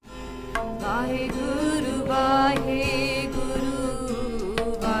ਵਾਹਿਗੁਰੂ ਵਾਹਿਗੁਰੂ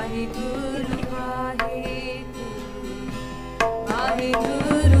ਵਾਹਿਗੁਰੂ ਵਾਹਿਗੁਰੂ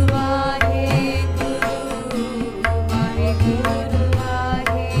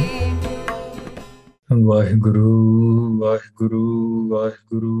ਵਾਹਿਗੁਰੂ ਵਾਹਿਗੁਰੂ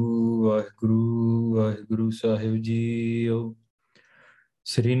ਵਾਹਿਗੁਰੂ ਵਾਹਿਗੁਰੂ ਵਾਹਿਗੁਰੂ ਸਾਹਿਬ ਜੀਓ।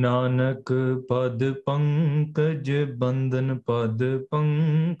 ਸ੍ਰੀ ਨਾਨਕ ਪਦ ਪੰਕਜ ਬੰਦਨ, ਪਦ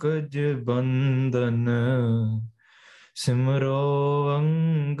ਪੰਕਜ ਬੰਦਨ, ਸਿਮਰੋ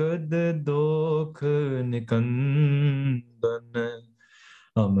ਅੰਗਦ ਦੋਖ ਨਿਕੰਦਨ।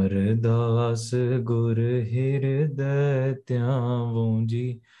 ਅਮਰਦਾਸ ਗੁਰ ਹਿਰਦੈ ਧਿਆਵੋ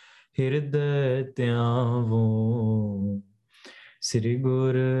ਜੀ, ਹਿਰਦੈ ਧਿਆਵੋ। ਸ੍ਰੀ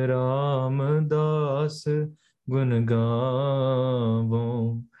ਗੁਰੂ ਰਾਮਦਾਸ ਗੁਣ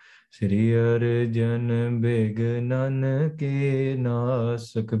ਗਾਵੋ। ਸ੍ਰੀ ਅਰਜਨ ਬਿਗਨਨ ਕੇ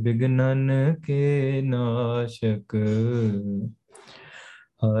ਨਾਸਕ, ਬਿਗਨਨ ਕੇ ਨਾਸ਼ਕ।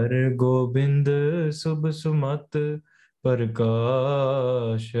 ਹਰ ਗੋਬਿੰਦ ਸੁਭ ਸੁਮਤ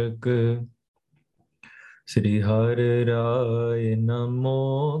ਪ੍ਰਕਾਸ਼ਕ। ਸ੍ਰੀ ਹਰਿ ਰਾਇ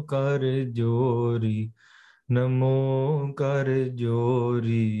ਨਮੋ ਕਰ ਜੋਰੀ, ਨਮੋ ਕਰ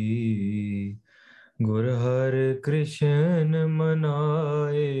ਜੋਰੀ। ਗੁਰ ਹਰਿ ਕ੍ਰਿਸ਼ਨ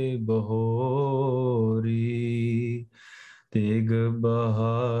ਮਨਾਏ ਬਹੋਰੀ। ਤੇਗ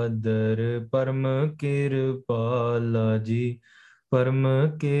ਬਹਾਦਰ ਪਰਮ ਕਿਰਪਾਲਾ ਜੀ, ਪਰਮ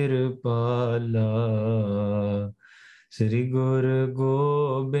ਕਿਰਪਾਲਾ। ਸ੍ਰੀ ਗੁਰੂ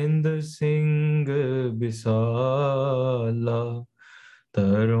ਗੋਬਿੰਦ ਸਿੰਘ ਬਿਸਾਲਾ।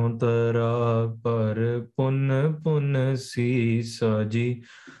 ਤਰੋਂ ਤਰਾ ਪਰ ਪੁਨ ਪੁਨ ਸੀਸਾ ਜੀ,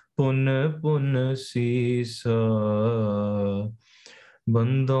 ਪੁਨ ਪੁਨ ਸੀਸਾ।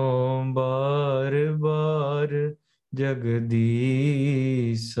 ਬੰਦੋਂ ਬਾਰ ਬਾਰ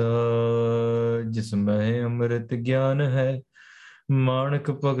ਜਗਦੀਸਾ। ਜਿਸ ਮੈਂ ਅੰਮ੍ਰਿਤ ਗਿਆਨ ਹੈ,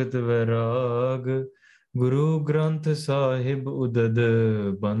 ਮਾਣਕ ਭਗਤ ਵੈਰਾਗ। ਗੁਰੂ ਗ੍ਰੰਥ ਸਾਹਿਬ ਉਦਦ,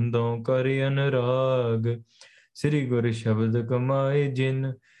 ਬੰਦੋਂ ਕਰ ਅਨਰਾਗ। ਸ੍ਰੀ ਗੁਰ ਸ਼ਬਦ ਕਮਾਏ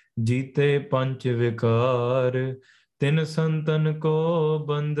ਜਿਨ, ਜੀਤੇ ਪੰਚ ਵਿਕਾਰ। ਤਿਨ ਸੰਤਨ ਕੋ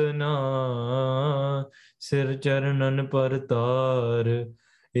ਬੰਦਨਾ, ਸਿਰ ਚਰਨਨ ਪਰਤਾਰ।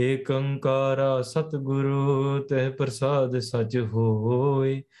 ਏਕ ਓੰਕਾਰਾ ਸਤਿਗੁਰੂ, ਤਹਿ ਪ੍ਰਸਾਦ ਸਚ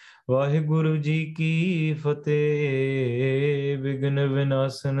ਹੋਇ। ਵਾਹਿਗੁਰੂ ਜੀ ਕੀ ਫਤਿਹ, ਵਿਘਨ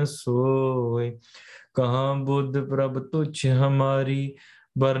ਵਿਨਾਸ਼ਨ ਸੋਇ। ਕਹਾਂ ਬੁੱਧ ਪ੍ਰਭ ਤੁਛ ਹਮਾਰੀ,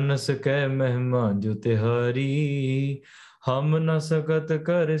 ਬਰਨ ਸਕੈ ਮਹਿਮਾ ਜੋ ਤਿਹਾਰੀ। ਹਮ ਨ ਸਕਤ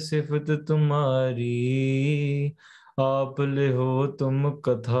ਕਰ ਸਿਫਤ ਤੁਮਾਰੀ, ਆਪ ਲਿਹੋ ਤੁਮ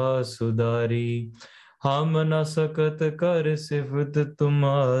ਕਥਾ ਸੁਧਾਰੀ। ਹਮ ਨ ਸਕਤ ਕਰ ਸਿਫਤ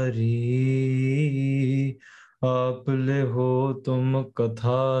ਤੁਮਾਰੀ, ਆਪ ਲਿਹੋ ਤੁਮ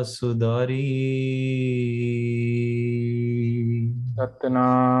ਕਥਾ ਸੁਧਾਰੀ।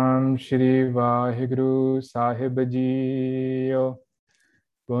 ਸਤਨਾਮ ਸ਼੍ਰੀ ਵਾਹਿਗੁਰੂ ਸਾਹਿਬ ਜੀਓ।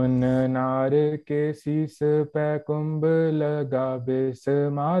 ਪੁਨ ਨਾਰ ਕੇ ਸੀਸ ਪੈ ਕੁੰਭ ਲਗਾਵੇ,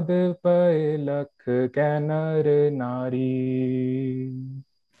 ਸਮਾਧ ਪਏ ਲਖ ਕੈ ਨਰ ਨਾਰੀ।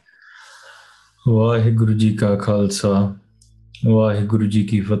 ਵਾਹਿਗੁਰੂ ਜੀ ਕਾ ਖਾਲਸਾ, ਵਾਹਿਗੁਰੂ ਜੀ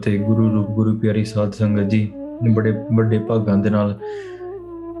ਕੀ ਫਤਿਹ। ਗੁਰੂ ਰੂਪ ਗੁਰੂ ਪਿਆਰੀ ਸਾਧ ਸੰਗਤ ਜੀ, ਬੜੇ ਵੱਡੇ ਭਾਗਾਂ ਦੇ ਨਾਲ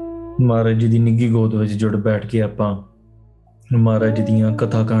ਮਹਾਰਾਜ ਜੀ ਦੀ ਨਿੱਘੀ ਗੋਦ ਵਿੱਚ ਜੁੜ ਬੈਠ ਕੇ ਆਪਾਂ ਮਹਾਰਾਜ ਜੀ ਦੀਆਂ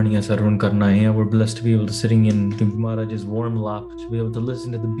ਕਥਾ ਕਹਾਣੀਆਂ ਸਰਵਣ ਕਰਨ ਆਏ ਹਾਂ। We're blessed to be able to sitting in Maharaj's warm lap, to be able to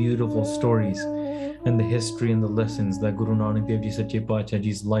listen to the beautiful stories and the history and the lessons that Guru Nanak Dev Ji Sache Paatshah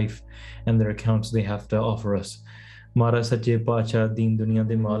Ji's life and their accounts they have to offer us. Maharaj Sache Paatshah Deen Duniya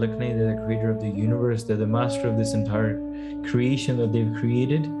de Malik ne, they're the creator of the universe, they're the master of this entire creation that they've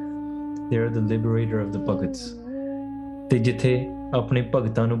created. They're the liberator of the Bhagats. ਤੇ ਜਿੱਥੇ ਆਪਣੇ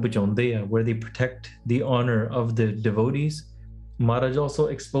ਭਗਤਾਂ ਨੂੰ ਬਚਾਉਂਦੇ ਆ, where they protect the honor of the devotees, Maharaj also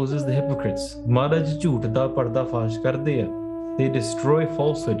exposes the hypocrites. Maharaj ਝੂਠ ਦਾ ਪਰਦਾਫਾਸ਼ ਕਰਦੇ ਆ, they destroy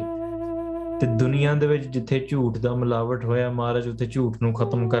falsehood. ਤੇ ਦੁਨੀਆ ਦੇ ਵਿੱਚ ਜਿੱਥੇ ਝੂਠ ਦਾ ਮਿਲਾਵਟ ਹੋਇਆ, ਮਹਾਰਾਜ ਉੱਥੇ ਝੂਠ ਨੂੰ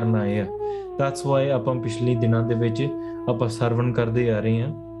ਖਤਮ ਕਰਨ ਆਏ ਆ। That's why ਆਪਾਂ ਪਿਛਲੇ ਦਿਨਾਂ ਦੇ ਵਿੱਚ ਆਪਾਂ ਸਰਵਣ ਕਰਦੇ ਆ ਰਹੇ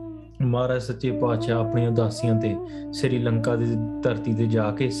ਹਾਂ। ਮਹਾਰਾਜ ਸੱਚੇ ਪਾਤਸ਼ਾਹ ਆਪਣੀਆਂ ਉਦਾਸੀਆਂ ਤੇ ਸ੍ਰੀਲੰਕਾ ਦੀ ਧਰਤੀ ਤੇ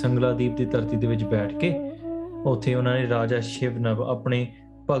ਜਾ ਕੇ, ਸੰਗਲਾਦੀਪ ਦੀ ਧਰਤੀ ਦੇ ਵਿੱਚ ਬੈਠ ਕੇ, ਉੱਥੇ ਉਹਨਾਂ ਨੇ ਰਾਜਾ ਸ਼ਿਵਨਵ ਆਪਣੇ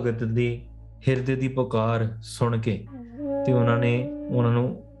ਭਗਤ ਦੀ ਹਿਰਦੇ ਦੀ ਪੁਕਾਰ ਸੁਣ ਕੇ ਤੇ ਉਹਨਾਂ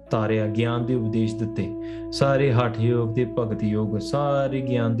ਨੂੰ ਤਾਰਿਆ, ਗਿਆਨ ਦੇ ਉਪਦੇਸ਼ ਦਿੱਤੇ। ਸਾਰੇ ਹਠ ਯੋਗ ਤੇ ਭਗਤ ਯੋਗ, ਸਾਰੇ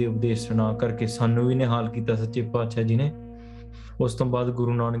ਗਿਆਨ ਦੇ ਉਪਦੇਸ਼ ਸੁਣਾ ਕਰਕੇ ਸਾਨੂੰ ਵੀ ਨਿਹਾਲ ਕੀਤਾ ਸੱਚੇ ਪਾਤਸ਼ਾਹ ਜੀ ਨੇ। ਉਸ ਤੋਂ ਬਾਅਦ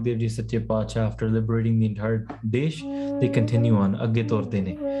ਗੁਰੂ ਨਾਨਕ ਦੇਵ ਜੀ ਸੱਚੇ ਪਾਤਸ਼ਾਹ, after liberating the entire ਦੇਸ਼, they continue on, ਅੱਗੇ ਤੁਰਦੇ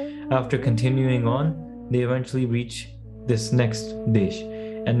ਨੇ। After continuing on, they eventually reach this next ਦੇਸ਼,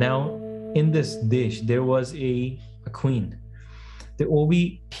 and now in this ਦੇਸ਼ there was a queen. ਤੇ ਉਹ ਵੀ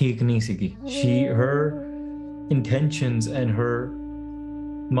ਠੀਕ ਨਹੀਂ ਸੀਗੀ। Her intentions and her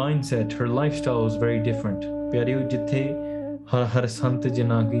mindset, her lifestyle was very different। ਪਿਆਰਿਓ, ਜਿੱਥੇ ਹਰ ਸੰਤ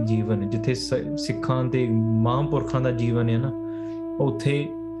ਜਨਾਂ ਕੀ ਜੀਵਨ, ਜਿੱਥੇ ਸਿੱਖਾਂ ਤੇ ਮਹਾਂਪੁਰਖਾਂ ਦਾ ਜੀਵਨ ਹੈ ਨਾ, ਉੱਥੇ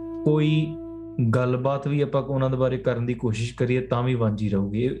ਕੋਈ ਗੱਲਬਾਤ ਵੀ ਆਪਾਂ ਉਹਨਾਂ ਦੇ ਬਾਰੇ ਕਰਨ ਦੀ ਕੋਸ਼ਿਸ਼ ਕਰੀਏ ਤਾਂ ਵੀ ਵਾਂਝੀ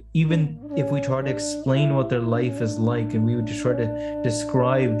ਰਹੂਗੀ। Even if we try to explain what their life is like and we would try to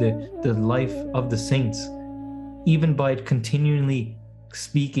describe the life of the saints, even by continually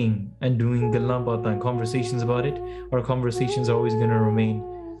speaking and doing ਗੱਲਾਂ ਬਾਤਾਂ, conversations about it, our conversations are always going to remain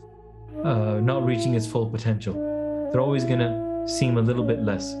not reaching its full potential। They're always going to seem a little bit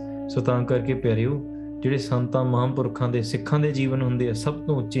less। So ਤਾਂ ਕਰਕੇ ਪਿਆਰਿਓ, ਜਿਹੜੇ ਸੰਤਾਂ ਮਹਾਂਪੁਰਖਾਂ ਦੇ ਸਿੱਖਾਂ ਦੇ ਜੀਵਨ ਹੁੰਦੇ ਆ ਸਭ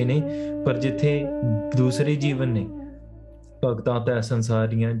ਤੋਂ ਉੱਚੇ ਨੇ, ਪਰ ਜਿੱਥੇ ਦੂਸਰੇ ਜੀਵਨ ਨੇ, ਭਗਤਾਂ ਦਾ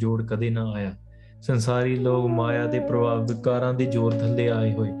ਸੰਸਾਰੀਆਂ ਜੋੜ ਕਦੇ ਨਾ ਆਇਆ। ਸੰਸਾਰੀ ਲੋਕ ਮਾਇਆ ਦੇ ਪ੍ਰਭਾਵ, ਵਿਕਾਰਾਂ ਦੇ ਜ਼ੋਰ ਥੱਲੇ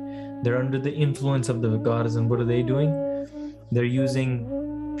ਆਏ ਹੋਏ। They're under the influence of the vikars, and what are they doing? They're using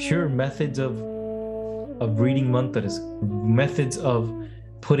pure methods of reading mantras, methods of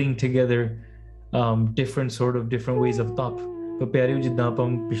putting together different ways of tap। ਪਰ ਪਿਆਰਿਓ, ਜਿੱਦਾਂ ਆਪਾਂ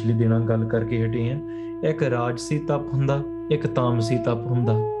ਪਿਛਲੇ ਦਿਨਾਂ ਗੱਲ ਕਰਕੇ ਹਟੇ ਹਾਂ, ਇੱਕ ਰਾਜਸੀ ਤਪ ਹੁੰਦਾ, ਇੱਕ ਤਾਮਸੀ ਤਪ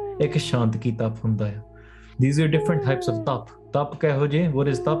ਹੁੰਦਾ, ਇੱਕ ਸ਼ਾਂਤਕੀ ਤਪ ਹੁੰਦਾ ਹੈ। These are different types of tap। Tap ਕਿਹੋ ਜਿਹੇ?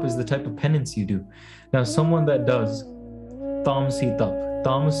 What is tap? Is the type of penance you do। Now someone that does ਤਾਮਸੀ ਤਪ,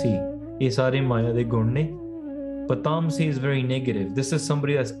 ਤਾਮਸੀ ਇਹ ਸਾਰੇ ਮਾਇਆ ਦੇ ਗੁਣ ਨੇ, but tamasi is very negative। This is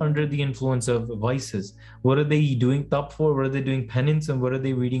somebody that's under the influence of vices। What are they doing tap for? What are they doing penance? And what are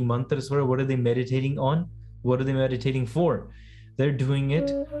they reading mantras for? What are they meditating on? What are they meditating for? They're doing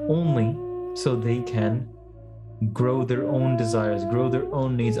it only so they can grow their own desires, grow their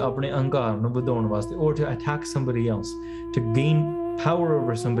own needs, apne ahankar nu ਵਧਾਉਣ ਵਾਸਤੇ, or to attack somebody else, to gain power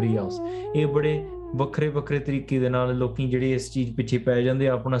over somebody else। ਇਹ ਬੜੇ ਵੱਖਰੇ ਵੱਖਰੇ ਤਰੀਕੇ ਦੇ ਨਾਲ ਲੋਕੀ ਜਿਹੜੇ ਇਸ ਚੀਜ਼ ਪਿੱਛੇ ਪੈ ਜਾਂਦੇ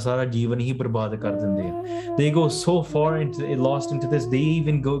ਆ, ਆਪਣਾ ਸਾਰਾ ਜੀਵਨ ਹੀ ਬਰਬਾਦ ਕਰ ਦਿੰਦੇ ਆ। They go so far lost into this, they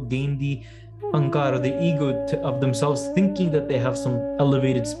even gain the ahankar, the ego of themselves, thinking that they have some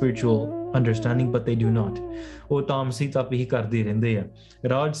elevated spiritual understanding, but they do not। ਉਹ ਤਾਮਸੀ ਤਪ ਹੀ ਕਰਦੇ ਰਹਿੰਦੇ ਆ।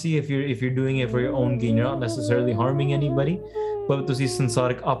 ਰਾਜਸੀ, if you're doing it for your own gain, you're not necessarily harming anybody, but ਤੁਸੀਂ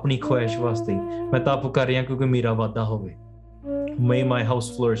ਸੰਸਾਰਿਕ ਆਪਣੀ ਖੁਆਇਸ਼ ਵਾਸਤੇ, ਮੈਂ ਤਪ ਕਰ ਰਿਹਾ ਕਿਉਂਕਿ ਮੇਰਾ ਵਾਧਾ ਹੋਵੇ। May my house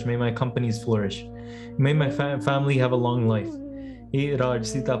flourish, may my companies flourish, may my family have a long life। ਇਹ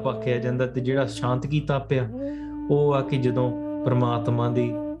ਰਾਜਸੀ ਤਪ ਆਖਿਆ ਜਾਂਦਾ। ਤੇ ਜਿਹੜਾ ਸ਼ਾਂਤਕੀ ਤਪ ਆ, ਉਹ ਆ ਕਿ ਜਦੋਂ ਪਰਮਾਤਮਾ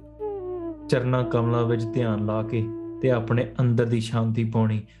ਦੀ ਚਰਨਾਂ ਕਮਲਾਂ ਵਿੱਚ ਧਿਆਨ ਲਾ ਕੇ ਤੇ ਆਪਣੇ ਅੰਦਰ ਦੀ ਸ਼ਾਂਤੀ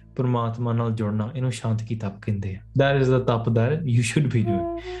ਪਾਉਣੀ, ਪਰਮਾਤਮਾ ਨਾਲ ਜੁੜਨਾ, ਇਹਨੂੰ ਸ਼ਾਂਤਕੀ ਤਪ ਕਹਿੰਦੇ ਆ। That is the ਤਪ that you should be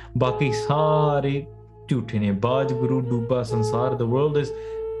doing। ਬਾਕੀ ਸਾਰੇ ਝੂਠੇ ਨੇ। ਬਾਜ ਗੁਰੂ ਡੂਬਾ ਸੰਸਾਰ। The world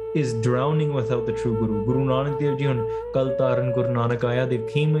is drowning without the true Guru। Guru Nanak Dev Ji, Kal Taran Guru Nanak Aya,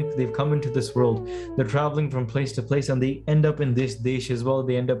 they've come into this world, they're traveling from place to place, and they end up in this desh as well,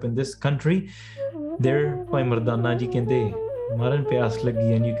 they end up in this country। They're Bhai Mardana Ji kende maran pyas lagi,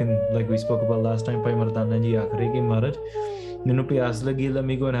 and you can, like we spoke about last time, Bhai Mardana Ji aakhre ki Maharaj menu pyas lagi, let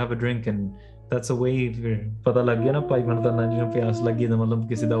me go and have a drink। And that's a way pata lag gaya na Bhai Mardana Ji nu pyas lagi da matlab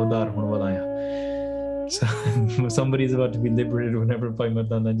kisi da udar hone wala aya। So somebody is about to be liberated whenever Bhai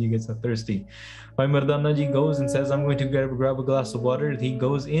Mardana Ji gets thirsty। Bhai Mardana Ji goes and says, I'm going to grab a glass of water। He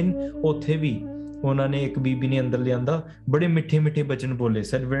goes in, ਉੱਥੇ ਵੀ ਉਹਨਾਂ ਨੇ ਇੱਕ ਬੀਬੀ ਨੇ ਅੰਦਰ ਲਿਆਂਦਾ, ਬੜੇ ਮਿੱਠੇ ਮਿੱਠੇ ਬਚਨ ਬੋਲੇ,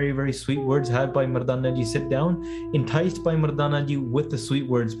 said very very sweet words, had Bhai Mardana Ji sit down, enticed Bhai Mardana Ji with the sweet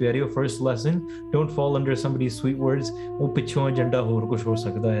words। ਪਿਆਰਿਓ, first lesson, don't fall under somebody's sweet words। ਉਹ ਪਿੱਛੋਂ ਏਜੰਡਾ ਹੋਰ ਕੁਝ ਹੋ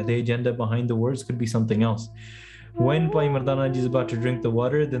ਸਕਦਾ ਹੈ। The agenda behind the words could be something else। When Bhai Mardana Ji is about to drink the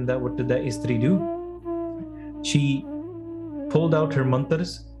water, then what did that Istri do? She pulled out her mantras,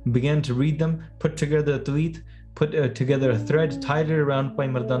 began to read them, put together a tweet, put together a thread, tied it around Bhai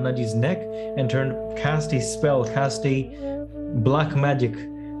Mardana Ji's neck, and cast a spell, cast a black magic,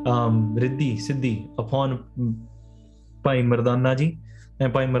 riddhi, siddhi, upon Bhai Mardana Ji।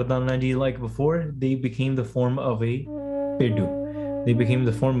 And Bhai Mardana Ji, like before, they became the form of a pedu, they became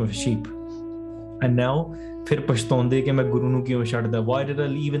the form of a sheep। And now ਫਿਰ ਪਛਤਾਉਂਦੇ ਕਿ ਮੈਂ ਗੁਰੂ ਨੂੰ ਕਿਉਂ ਛੱਡਦਾ। Why did I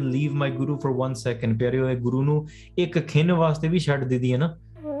even leave my guru for 1 second? ਪਿਆਰਿਓ, ਇਹ ਗੁਰੂ ਨੂੰ ਇੱਕ ਖਿੰਨ ਵਾਸਤੇ ਵੀ ਛੱਡ ਦਿੱਤੀ ਹੈ ਨਾ।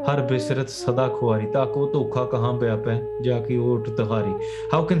 ਹਰ ਬਿਸਰਤ ਸਦਾ ਖੁਆਰੀ, ਤਾਂ ਕੋ ਧੋਖਾ ਕਹਾਂ ਪਿਆ ਪੈ ਜਾ ਕੇ ਓਟ ਤੁਹਾਰੀ।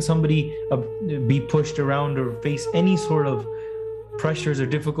 How can somebody be pushed around or face any sort of pressures or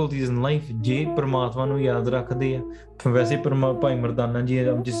difficulties in life ਜੇ ਪਰਮਾਤਮਾ ਨੂੰ ਯਾਦ ਰੱਖਦੇ ਆ? ਵੈਸੇ ਭਾਈ Mardana ji,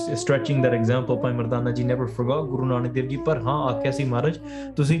 I'm just stretching that example, Bhai Mardana ji never forgot Guru Nanak Dev ji, ਪਰ ਹਾਂ ਆਖਿਆ ਸੀ ਮਹਾਰਾਜ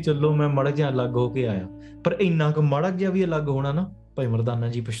ਤੁਸੀਂ ਚੱਲੋ, ਮੈਂ ਮਾੜਾ ਜਿਹਾ ਅਲੱਗ ਹੋ ਕੇ ਆਇਆ। ਪਰ ਇੰਨਾ ਕੁ ਮਾੜਾ ਜਿਹਾ ਵੀ ਅਲੱਗ ਹੋਣਾ ਨਾ, ਭਾਈ ਮਰਦਾਨਾ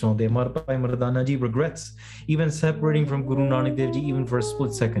ਜੀ ਪਛਤਾਉਂਦੇ। ਭਾਈ Mardana ji regrets even separating from Guru Nanak Dev Ji even for a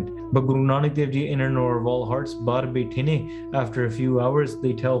split second। But Guru Nanak Dev Ji, inner knower of all hearts, ਬਾਹਰ ਬੈਠੇ ਨੇ। After a few hours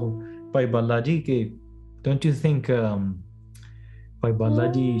they tell Bhai Bala ji ਕਿ don't you think Bhai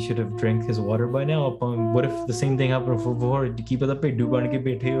Balaji should have drank his water by now. What if the same thing happened for Bhai? ਕੀ ਪਤਾ ਭੇਡੂ ਬਣ ਕੇ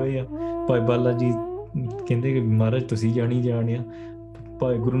ਬੈਠੇ ਹੋਏ ਆ ਭਾਈ ਬਾਲਾ ਜੀ ਕਹਿੰਦੇ ਕਿ ਮਹਾਰਾਜ ਤੁਸੀਂ ਜਾਣੀ ਜਾਣਿਆ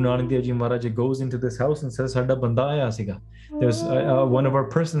ਭਾਈ ਗੁਰੂ ਨਾਨਕ ਦੇਵ ਜੀ ਮਹਾਰਾਜ goes into this house and says ਸਾਡਾ ਬੰਦਾ ਆਇਆ ਸੀਗਾ there's one of our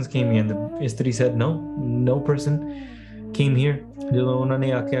persons came in the ਇਸਤਰੀ said no person came here ਜਦੋਂ ਉਹਨਾਂ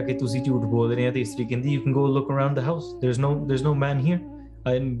ਨੇ ਆਖਿਆ ਕਿ ਤੁਸੀਂ ਝੂਠ ਬੋਲ ਰਹੇ ਆ ਤੇ ਇਸਤਰੀ ਕਹਿੰਦੀ you can go look around the house there's no man here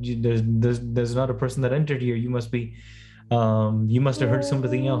there's not a person that entered here you must have heard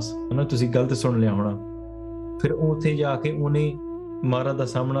something else ਹਨਾ ਤੁਸੀਂ ਗਲਤ ਸੁਣ ਲਿਆ ਹੋਣਾ ਫਿਰ ਉੱਥੇ ਜਾ ਕੇ ਉਹਨੇ ਮਹਾਰਾਜ ਦਾ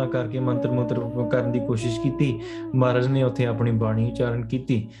ਸਾਹਮਣਾ ਕਰਕੇ ਮੰਤਰ ਕਰਨ ਦੀ ਕੋਸ਼ਿਸ਼ ਕੀਤੀ ਮਹਾਰਾਜ ਨੇ ਉੱਥੇ ਆਪਣੀ ਬਾਣੀ ਉਚਾਰਨ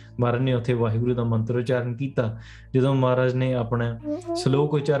ਕੀਤੀ ਮਹਾਰਾਜ ਨੇ ਉੱਥੇ ਵਾਹਿਗੁਰੂ ਦਾ ਮੰਤਰ ਉਚਾਰਨ ਕੀਤਾ ਜਦੋਂ ਮਹਾਰਾਜ ਨੇ ਆਪਣਾ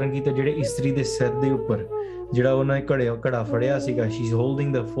ਸ਼ਲੋਕ ਉਚਾਰਨ ਕੀਤਾ ਜਿਹੜੇ ਇਸਤਰੀ ਦੇ ਸਿਰ ਦੇ ਉੱਪਰ ਜਿਹੜਾ ਉਹਨਾਂ ਨੇ ਘੜਾ ਫੜਿਆ ਸੀਗਾ she's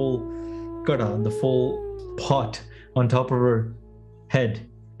holding the full ਘੜਾ the full pot on top of her head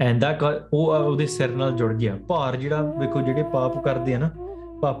and that got ਉਹਦੇ ਸਿਰ ਨਾਲ ਜੁੜ ਗਿਆ ਭਾਰ ਜਿਹੜਾ ਵੇਖੋ ਜਿਹੜੇ ਪਾਪ ਕਰਦੇ ਆ ਨਾ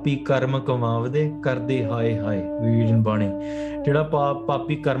ਪਾਪੀ ਕਰਮ ਕਮਾਵਦੇ ਕਰਦੇ ਹਾਏ ਹਾਏ ਵੀਰਨ ਬਾਣੀ ਜਿਹੜਾ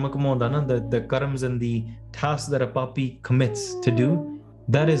ਪਾਪੀ ਕਰਮ ਕਮਾਉਂਦਾ ਨਾ the karms and the tasks that a papi commits to do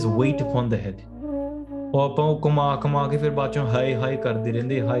that is weight upon the head ਉਹ ਆਪਾਂ ਉਹ ਕਮਾ ਕੇ ਫਿਰ ਬਾਅਦ ਚੋਂ ਹਾਏ ਕਰਦੇ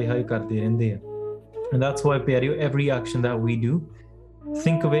ਰਹਿੰਦੇ ਆ and that's why ਪਿਆਰਿਓ every action that we do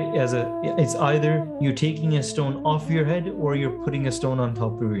think of it as it's either you're taking a stone off your head or you're putting a stone on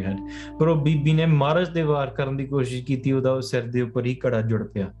top of your head ਪਰ ਉਹ ਬੀਬੀ ਨੇ ਮਹਾਰਾਜ ਦੇ ਵਾਰ ਕਰਨ ਦੀ ਕੋਸ਼ਿਸ਼ ਕੀਤੀ ਉਹਦਾ ਸਿਰ ਦੇ ਉੱਪਰ ਹੀ ਘੜਾ ਜੁੜ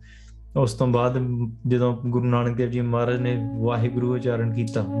ਪਿਆ ਉਸ ਤੋਂ ਬਾਅਦ ਜਦੋਂ ਗੁਰੂ ਨਾਨਕ ਦੇਵ ਜੀ ਮਹਾਰਾਜ ਨੇ ਵਾਹਿਗੁਰੂ ਉਚਾਰਨ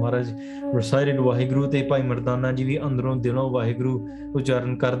ਕੀਤਾ ਮਹਾਰਾਜ recited ਵਾਹਿਗੁਰੂ ਤੇ ਭਾਈ ਮਰਦਾਨਾ ਜੀ ਵੀ ਅੰਦਰੋਂ ਦਿਲੋਂ ਵਾਹਿਗੁਰੂ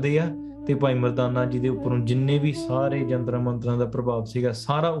ਉਚਾਰਨ ਕਰਦੇ ਆ ਤੇ ਭਾਈ ਮਰਦਾਨਾ ਜੀ ਦੇ ਉੱਪਰੋਂ ਜਿੰਨੇ ਵੀ ਸਾਰੇ ਜੰਤਰਾਂ ਮੰਤਰਾਂ ਦਾ ਪ੍ਰਭਾਵ ਸੀਗਾ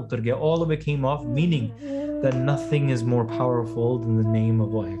ਸਾਰਾ ਉਤਰ ਗਿਆ all of it came off meaning that nothing is more powerful than the name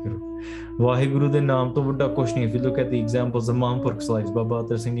of Waheguru ਦੇ ਨਾਮ ਤੋਂ ਵੱਡਾ ਕੁਛ ਨਹੀਂ if you look at the examples of Mahampurkh's lives Baba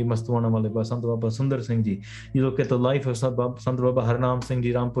Atar Singh ji Mastwana Wale Sant Baba Sundar Singh ji you look at the life of Sant Baba Harman Singh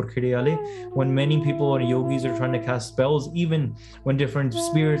ji Rampur Khede Wale when many people or yogis are trying to cast spells even when different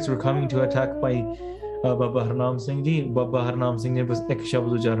spirits were coming to attack by ਬਾਬਾ ਹਰਨਾਮ ਸਿੰਘ ਜੀ ਬਾਬਾ ਹਰਨਾਮ ਸਿੰਘ ਨੇ ਬਸ ਇੱਕ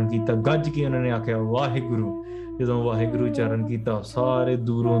ਸ਼ਬਦ ਉਚਾਰਨ ਕੀਤਾ ਗੱਜ ਕੇ ਉਹਨਾਂ ਨੇ ਆਖਿਆ ਵਾਹਿਗੁਰੂ ਜਦੋਂ ਵਾਹਿਗੁਰੂ ਉਚਾਰਨ ਕੀਤਾ ਸਾਰੇ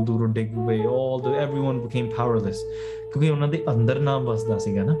ਦੂਰੋਂ ਡਿੱਗ ਪਏ everyone became powerless ਕਿਉਂਕਿ ਉਹਨਾਂ ਦੇ ਅੰਦਰ ਨਾਮ ਵਸਦਾ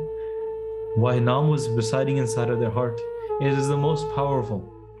ਸੀਗਾ ਨਾ why ਨਾਮ was residing inside of their heart it is the most powerful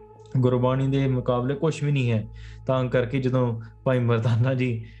Gurbani ਦੇ ਮੁਕਾਬਲੇ ਕੁਛ ਵੀ ਨਹੀਂ ਹੈ ਤਾਂ ਕਰਕੇ ਜਦੋਂ ਭਾਈ ਮਰਦਾਨਾ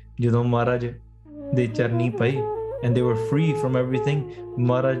ਜੀ ਜਦੋਂ ਮਹਾਰਾਜ ਦੇ ਚਰਨੀ ਪਏ and they were free from everything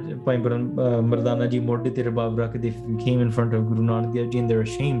Maharaj Bhai Mardana ji mode te rabab rakh they came in front of Guru Nanak Dev ji and they were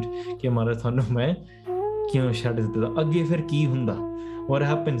ashamed ki Maharaj thanu main kyun chhad ditta agge fir ki hunda what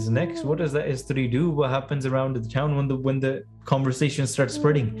happens next what does that istri do what happens around the town when the conversation starts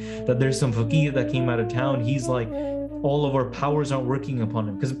spreading that there's some faqir that came out of town he's like all of our powers aren't working upon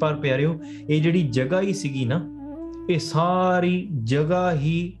him because par pyareo eh jehdi jagah hi sigi na ਇਹ ਸਾਰੀ ਜਗ੍ਹਾ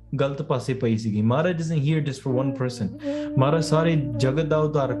ਹੀ ਗਲਤ ਪਾਸੇ ਪਈ ਸੀਗੀ ਮਹਾਰਾਜ isn't here just for one person ਮਹਾਰਾਜ ਸਾਰੇ ਜਗਤ ਦਾ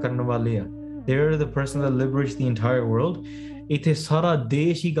ਉਧਾਰ ਕਰਨ ਵਾਲੇ ਆ they are the person that liberates the entire world ਇੱਥੇ ਸਾਰਾ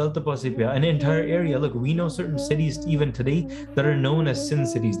ਦੇਸ਼ ਹੀ ਗਲਤ ਪਾਸੇ ਪਿਆ an entire area look we know certain cities even today that are known as sin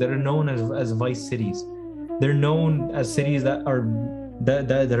cities that are known as vice cities they're known as cities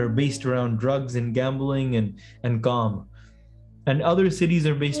that are based around drugs and gambling and calm and other cities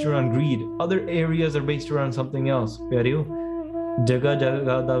are based around greed other areas are based around something else ਪਿਆਰਿਓ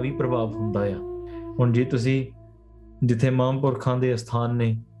ਜਗ੍ਹਾ ਦਾ ਵੀ ਪ੍ਰਭਾਵ ਹੁੰਦਾ ਆ ਹੁਣ ਜੇ ਤੁਸੀਂ ਜਿੱਥੇ ਮਹਾਂਪੁਰਖਾਂ ਦੇ ਅਸਥਾਨ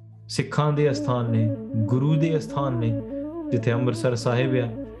ਨੇ ਸਿੱਖਾਂ ਦੇ ਅਸਥਾਨ ਨੇ ਗੁਰੂ ਦੇ ਅਸਥਾਨ ਨੇ ਜਿੱਥੇ ਅੰਮ੍ਰਿਤਸਰ ਸਾਹਿਬ ਆ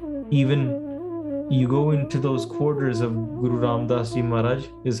even you go into those quarters of Guru Ramdas Ji Maharaj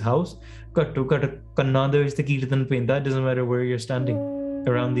his house ਘੱਟੋ ਘੱਟ ਕੰਨਾਂ ਦੇ ਵਿੱਚ ਤੇ ਕੀਰਤਨ ਪੈਂਦਾ doesn't matter where you're standing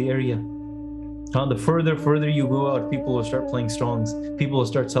around the area the further you go out people will start playing strongs people will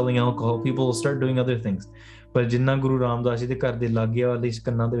start selling alcohol people will start doing other things ਪਰ ਜਿੰਨਾ ਗੁਰੂ ਰਾਮਦਾਸ ਜੀ ਦੇ ਘਰ ਦੇ ਲਾਗੇ ਵਾਲੇ ਇਸ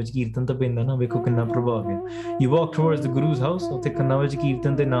ਕੰਨਾਂ ਦੇ ਵਿੱਚ ਕੀਰਤਨ ਤਾਂ ਪੈਂਦਾ ਨਾ ਵੇਖੋ ਕਿੰਨਾ ਪ੍ਰਭਾਵ ਹੈ you walk towards the Guru's house ਉੱਥੇ ਕੰਨਾਂ ਵਿੱਚ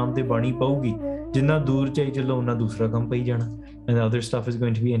ਕੀਰਤਨ ਤੇ ਨਾਮ ਤੇ ਬਾਣੀ ਪਾਊਗੀ ਜਿੰਨਾ ਦੂਰ ਚਾਹੀ ਚੱਲੋ ਉਹਨਾਂ ਦੂਸਰਾ ਕੰਮ ਪਈ ਜਾਣਾ and other stuff is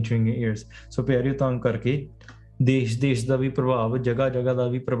going to be entering your ears so ਪਿਆਰਿਓ ਤਾਂ ਕਰਕੇ ਦੇਸ਼ ਦਾ ਵੀ ਪ੍ਰਭਾਵ ਜਗ੍ਹਾ ਦਾ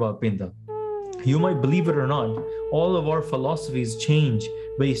ਵੀ ਪ੍ਰਭਾਵ ਪੈਂਦਾ You might believe it or not, all of our philosophies change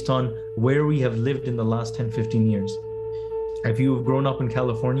based on where we have lived in the last 10-15 years. If you have grown up in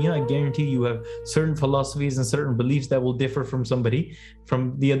California, I guarantee you have certain philosophies and certain beliefs that will differ from somebody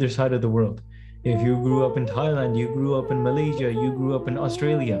from the other side of the world. If you grew up in Thailand, you grew up in Malaysia, you grew up in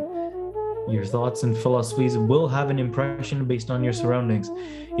Australia, your thoughts and philosophies will have an impression based on your surroundings.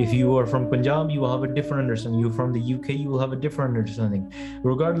 If you are from Punjab, you will have a different understanding. You're from the UK, you will have a different understanding.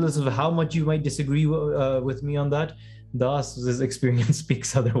 Regardless of how much you might disagree with me on that, this experience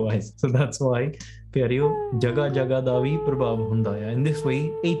speaks otherwise. So that's why, pyareo, jaga da vi prabhav hunda hai. In this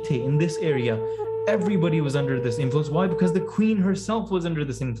way, in this area, everybody was under this influence. Why? Because the queen herself was under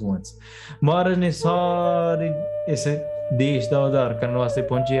this influence. Maharaj ne ਸਾਰੇ ਇਸ ਦੇਸ਼ ਦਾ ਉਧਾਰ ਕਰਨ ਵਾਸਤੇ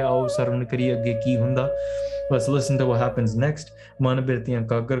ਪਹੁੰਚੇ। ਆਓ ਸਰਵਣ ਕਰੀਏ ਅੱਗੇ ਕੀ ਹੁੰਦਾ। Let's listen to what happens next. ਮਨ ਬਿਰਤੀਆਂ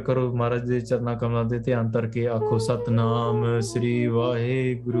ਕਾਗਰ ਕਰੋ, ਮਹਾਰਾਜ ਦੇ ਚਰਨਾਂ ਕਮਲਾਂ ਤੇ ਧਿਆਨ ਧਰ ਕੇ ਆਖੋ ਸਤਨਾਮ ਸ੍ਰੀ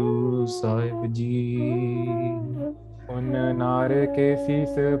ਵਾਹਿਗੁਰੂ ਸਾਹਿਬ ਜੀ। उन नार के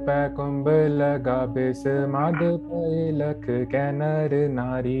शीस पै कुंभ लगाबे समाध पए लख कै नर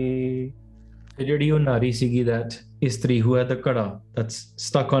नारी। ਜਿਹੜੀ ਉਹ ਨਾਰੀ ਸੀਗੀ, that ਇਸਤਰੀ who had the kada that's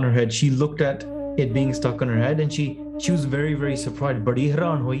stuck on her head, she looked at it being stuck on her head and she was very, very surprised. ਬੜੀ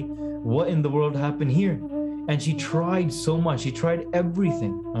ਹੈਰਾਨ ਹੋਈ, what in the world happened here? And she tried so much, she tried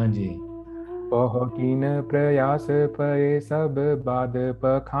everything. ਹਾਂਜੀ। बहु कीन प्रयास पए सब बाद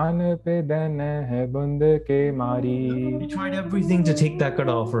पखान पे दन है बुंद के मारी। She tried everything to take that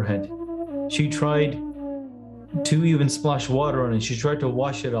kada off her head. She tried to even splash water on it. She tried to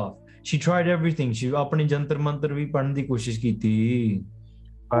wash it off. She tried everything. She अपने जंतर मंत्र भी पढ़ने की कोशिश की थी।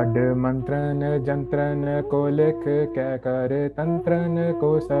 पढ़ मंत्रन जंत्रन को लिख कै कर तंत्रन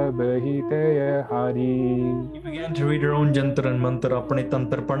को सब ही तय हारी। She began to read her own Jantar मंत्र, अपने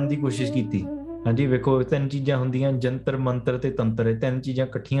तंत्र पढ़ने की कोशिश की थी। ਹਾਂਜੀ ਵੇਖੋ, ਤਿੰਨ ਚੀਜ਼ਾਂ ਹੁੰਦੀਆਂ, ਜੰਤਰ ਮੰਤਰ ਤੇ ਤੰਤਰ। ਇਹ ਤਿੰਨ ਚੀਜ਼ਾਂ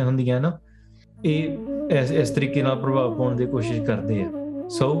ਇਕੱਠੀਆਂ ਹੁੰਦੀਆਂ ਨਾ, ਇਹ ਇਸ ਤਰੀਕੇ ਨਾਲ ਪ੍ਰਭਾਵ ਪਾਉਣ ਦੀ ਕੋਸ਼ਿਸ਼ ਕਰਦੇ ਆ।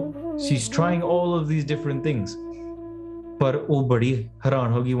 So she's trying all of these different things, ਪਰ ਉਹ ਬੜੀ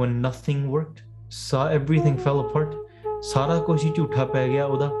ਹੈਰਾਨ ਹੋ ਗਈ when nothing worked. Everything fell apart. ਸਾਰਾ ਕੁਝ ਹੀ ਝੂਠਾ ਪੈ ਗਿਆ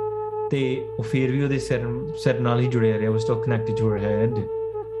ਉਹਦਾ, ਤੇ ਉਹ ਫੇਰ ਵੀ ਉਹਦੇ ਸਿਰ ਨਾਲ ਹੀ ਜੁੜਿਆ ਰਿਹਾ। was still connected to her head.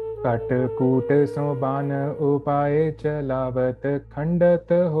 Cut कूट सो बान उपाय चलावत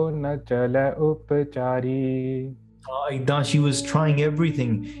खंडत हो न चले उपचारी। She was trying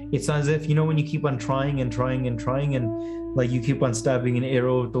everything. It's as if, you know, when you keep on trying and trying and trying, and like you keep on stabbing an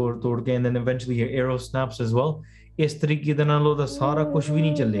arrow toward and then eventually your arrow snaps as well. ਇਸ ਤਰੀਕੇ ਦੇ ਨਾਲ ਉਹਦਾ ਸਾਰਾ ਕੁਝ ਵੀ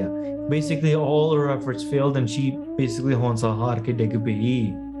ਨਹੀਂ ਚੱਲਿਆ। Basically all her efforts failed and she basically ਹੌਂਸਲਾ ਹਾਰ ਕੇ ਡਿੱਗ ਪਈ।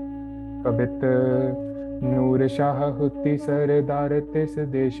 कबित नूर शाह हुती सरदार तिस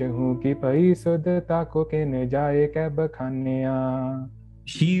देश हूँ की पई सुधता को के न जाए कै बखानिया।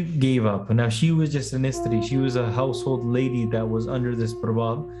 She gave up. Now she was just an istri. She was a household lady that was under this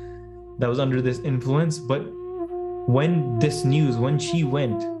prabhav, that was under this influence. But when this news, when she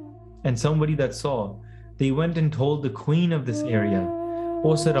went and somebody that saw, they went and told the queen of this area.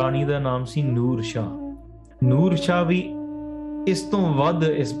 ਉਸ ਰਾਣੀ ਦਾ ਨਾਮ ਸੀ ਨੂਰ ਸ਼ਾਹ। ਨੂਰ ਸ਼ਾਹ ਵੀ ਇਸ ਤੋਂ ਵੱਧ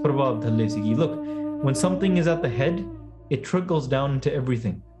ਇਸ ਪ੍ਰਭਾਵ ਥੱਲੇ ਸੀਗੀ। Look, when something is at the head, it trickles down into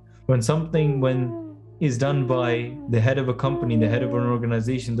everything. When is done by the head of a company, the head of an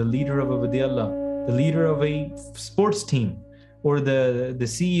organization, the leader of a vidyala, the leader of a sports team, or the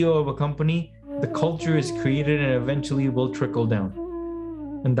CEO of a company, the culture is created and eventually will trickle down.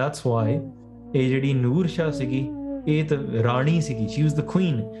 And that's why ਜਿਹੜੀ ਨੂਰ ਸ਼ਾਹ ਸੀਗੀ, ਇਹ ਤਾਂ ਰਾਣੀ ਸੀਗੀ, she was the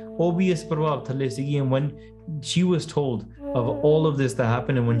queen, ਉਹ ਵੀ ਇਸ ਪ੍ਰਭਾਵ ਥੱਲੇ ਸੀਗੀ। And when she was told of all of this that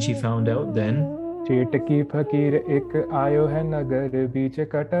happened, and when she found out, then चेट की फकीर एक आयो है नगर बीच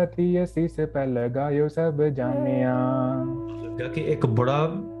कटती शीस पे लगायो सब जानिया। लगा कि एक बड़ा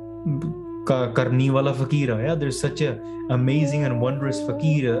करनी वाला फकीर आया। There's such a amazing and wondrous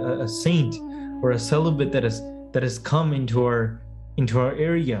fakir, a saint or a celibate that has come into our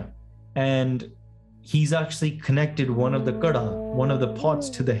area, and he's actually connected one of the kada, one of the pots,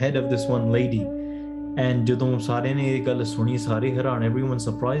 to the head of this one lady. And ਜਦੋਂ ਸਾਰੇ ਨੇ ਇਹ ਗੱਲ ਸੁਣੀ, ਸਾਰੇ ਹੈਰਾਨ, everyone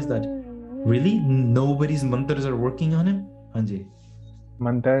surprised that really nobody's mantras are working on him. ਹਾਂਜੀ।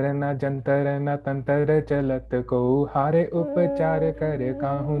 मंत्र न जंतर न तंत्र चलत को हारे उपचार कर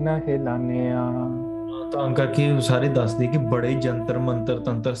काहू न हिलानिया। ਤਾਂ ਕਰਕੇ ਸਾਰੇ ਦੱਸਦੇ ਕਿ ਬੜੇ ਜੰਤਰ ਮੰਤਰ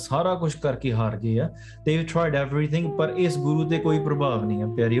ਤੰਤਰ ਸਾਰਾ ਕੁਝ ਕਰਕੇ ਹਾਰ ਗਏ ਆ। They've tried everything, ਪਰ ਇਸ ਗੁਰੂ ਤੇ ਕੋਈ ਪ੍ਰਭਾਵ ਨਹੀਂ ਆ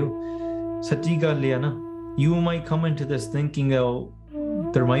ਪਿਆਰਿਓ। ਸੱਚੀ ਗੱਲ ਹੈ ਨਾ, you might come into this thinking, oh,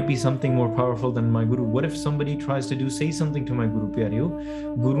 there might be something more powerful than my guru. What if somebody tries to say something to my guru? ਪਿਆਰਿਓ,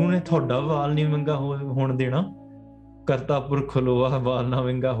 ਗੁਰੂ ਨੇ ਤੁਹਾਡਾ ਵਾਲ ਨਹੀਂ ਵਿੰਗਾ ਹੋਣ ਦੇਣਾ। ਕਰਤਾ ਪੁਰਖ ਖਲੋਆ ਵਾਲ ਨਾ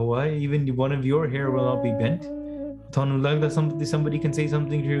ਵਿੰਗਾ ਹੋਆ। Even one of your hair will not be bent. ਤੁਹਾਨੂੰ ਲੱਗਦਾ somebody can say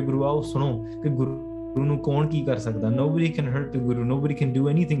something to your guru? ਆਓ ਸੁਣੋ ਕਿ ਗੁਰੂ ਨੂੰ ਕੌਣ ਕੀ ਕਰ ਸਕਦਾ। Nobody can hurt the guru. Nobody can do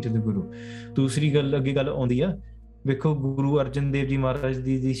anything to the guru. ਦੂਸਰੀ ਗੱਲ ਅੱਗੇ ਗੱਲ ਆਉਂਦੀ ਆ, ਵੇਖੋ ਗੁਰੂ ਅਰਜਨ ਦੇਵ ਜੀ ਮਹਾਰਾਜ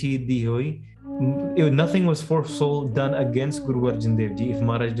ਦੀ ਸ਼ਹੀਦੀ ਹੋਈ। Nothing was forceful done against Guru Arjan Dev Ji if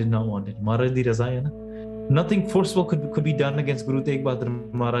Maharaj did not want it. Maharaj di raza hai na. Nothing forceful could be done against Guru Tegh Bahadur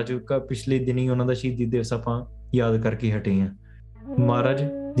Maharaj ka ਪਿਛਲੇ ਦਿਨੀ ਉਹਨਾਂ ਦਾ ਸ਼ਹੀਦੀ ਦਿਵਸ ਆਪਾਂ ਯਾਦ ਕਰਕੇ ਹਟੇ ਹਾਂ। Maharaj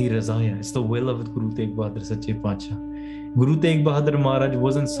di raza hai. It's the will of Guru Tegh Bahadur Sache Paatshah. Guru Tegh Bahadur Maharaj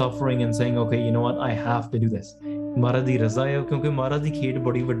wasn't suffering and saying, okay, you know what, I have to do this. Maharaj di raza hai, ਕਿਉਂਕਿ Maharaj ਦੀ ਖੇਡ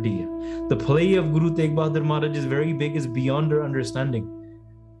ਬੜੀ ਵੱਡੀ ਹੈ। The play of Guru Tegh Bahadur Maharaj is very big, is beyond our understanding.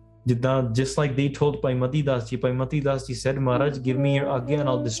 Just like they told Bhai Mati Das Ji said, Maharaj, give me your Agya and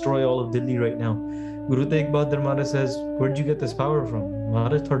I'll destroy all of Delhi right now. Guru Tegh Bahadur Maharaj says, where'd you get this power from?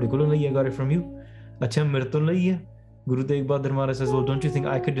 Maharaj, thode kolon lai, I got it from you. Acha, mere to lai hai. Guru Tegh Bahadur Maharaj says, well, don't you think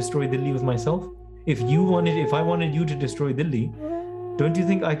I could destroy Delhi with myself? If I wanted you to destroy Delhi, don't you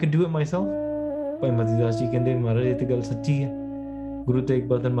think I could do it myself? Bhai Mati Das Ji kende, Maharaj, ye to gal sachi hai. Guru Tegh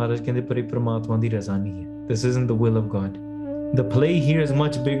Bahadur Maharaj kende, par Paramatma di raza nahi hai. This isn't the will of God. The play here is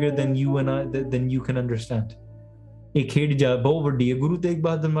much bigger than you and I, than you can understand. A khed ja bahut vaddi hai. Guru Tegh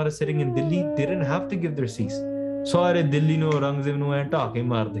Bahadur Maharaj sitting in Delhi, they didn't have to give their cease. Sare Delhi nu Aurangzeb nu ain ਢਾ ਕੇ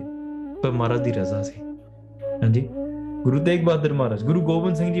ਮਾਰ ਦੇ, ਪਰ Maharaj ਦੀ ਰਜ਼ਾ ਸੀ. ਹਾਂਜੀ, Guru Tegh Bahadur Maharaj, Guru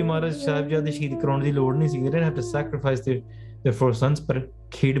Gobind Singh Ji Maharaj ਸਾਹਿਬਜ਼ਾਦੇ ਸ਼ਹੀਦ ਕਰਾਉਣ ਦੀ ਲੋੜ ਨਹੀਂ ਸੀ. They didn't have to sacrifice their four sons, ਪਰ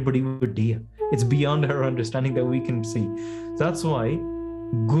ਖੇਡ ਬੜੀ ਵੱਡੀ ਹੈ. It's beyond our understanding that we can see. That's why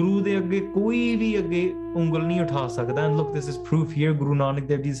Guru ਦੇ ਅੱਗੇ ਕੋਈ ਵੀ ਅੱਗੇ ਉਂਗਲ ਨਹੀਂ ਉਠਾ ਸਕਦਾ. And look, this is proof here. Guru Nanak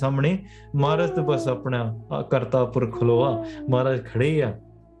Dev Ji ਸਾਹਮਣੇ ਮਹਾਰਾਜ ਤਾਂ ਬਸ ਆਪਣਾ ਕਰਤਾ ਪੁਰਖ ਖਲੋਆ, ਮਹਾਰਾਜ ਖੜੇ ਆ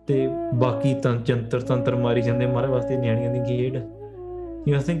ਤੇ ਬਾਕੀ ਤੰਤਰ ਮਾਰੀ ਜਾਂਦੇ. ਮਹਾਰਾਜ ਵਾਸਤੇ ਨਿਆਣੀਆਂ ਦੀ ਖੇਡ.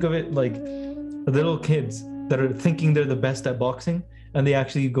 You know, think of it like little kids that are thinking they're the best at boxing, and they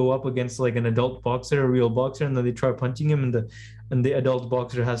actually go up against like an adult boxer, a real boxer, and then they try punching him, and the adult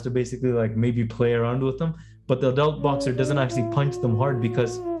boxer has to basically like maybe play around with them. But the adult boxer doesn't actually punch them hard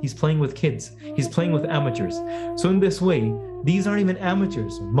because he's playing with kids. He's playing with amateurs. So in this way, these aren't even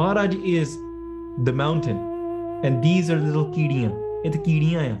amateurs. Maharaj is the mountain, and these are little kidiyan.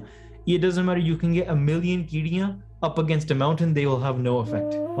 It doesn't matter. You can get 1,000,000 kidiyan up against a mountain. They will have no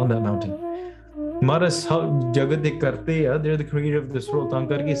effect on that mountain. Maharaj jagat de karte ya. They're the creator of this world. ਤਾਂ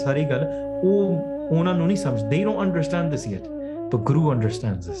ਕਰਕੇ ਸਾਰੀ ਗੱਲ ਉਹ ਉਹਨਾਂ ਨੂੰ ਨਹੀਂ ਸਮਝ. They don't understand this yet, but Guru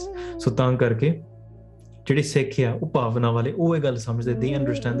understands this. So ਤਾਂ ਕਰਕੇ ਜਿਹੜੇ ਸਿੱਖ ਆ ਉਹ ਭਾਵਨਾ ਵਾਲੇ ਉਹ ਇਹ ਗੱਲ ਸਮਝਦੇ. They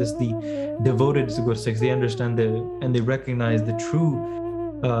understand this. The devoted Gursikhs, they understand and they recognize the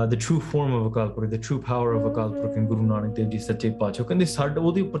true form of Akal Purkh, the true power of Akal Purkh and Guru Nanak Dev Ji ਸੱਚੇ ਪਾਤਸ਼ਾਹ. ਕਹਿੰਦੇ ਸਾਡੇ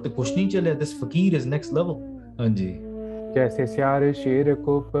ਉਹਦੇ ਉੱਪਰ ਤੇ ਕੁਛ ਨਹੀਂ ਚੱਲਿਆ. This fakir is next level. ਹਾਂਜੀ, जैसे स्यार शेर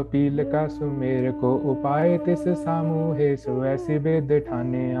को पपील का सुमेर को उपाय तिस सामूहे सो ऐसे वेद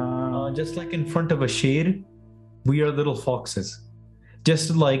ठाने just like in front of a sher, we are little foxes.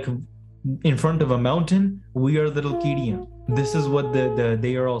 Just like in front of a mountain, we are little kidiyan. This is what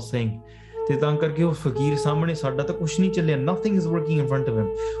they are all saying. ਤੇ ਤਾਂ ਕਰਕੇ ਉਹ ਫਕੀਰ ਸਾਹਮਣੇ ਸਾਡਾ ਤਾਂ ਕੁਛ ਨਹੀਂ ਚੱਲਿਆ. Nothing is working in front of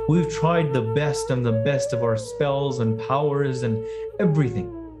him. We've tried the best of our spells and powers and everything.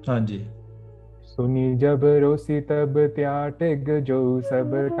 ਹਾਂਜੀ, सुनी जब रोसी तब त्याटिग जो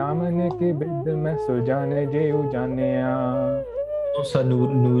सब कामन के बिद में सो जाने जेऊ जाने सा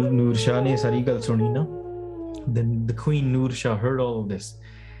Noor Shah ne sari gal suni na. Then the Queen Noor Shah heard all of this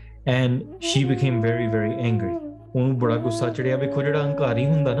and she became very, very angry. ਉਹਨੂੰ ਬੜਾ ਗੁੱਸਾ ਚੜਿਆ. ਵੇਖੋ ਜਿਹੜਾ ਹੰਕਾਰੀ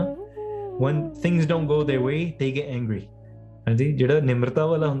ਹੁੰਦਾ ਨਾ, when things don't go their way, they get angry. ਹਾਂਜੀ, ਜਿਹੜਾ ਨਿਮਰਤਾ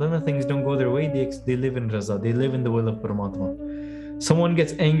ਵਾਲਾ ਹੁੰਦਾ ਨਾ, things don't go their way, they live in raza, they live in the will of Paramatma. Someone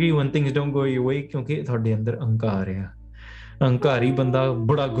gets angry when things don't go your way ਕਿਉਂਕਿ ਤੁਹਾਡੇ ਅੰਦਰ ਅਹੰਕਾਰ ਆ. ਅਹੰਕਾਰੀ ਬੰਦਾ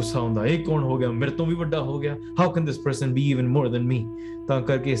ਬੜਾ ਗੁੱਸਾ ਹੁੰਦਾ. ਇਹ ਕੌਣ ਹੋ ਗਿਆ? ਮੇਰੇ ਤੋਂ ਵੀ ਵੱਡਾ ਹੋ ਗਿਆ. How can this person be even more than me? ਤਾਂ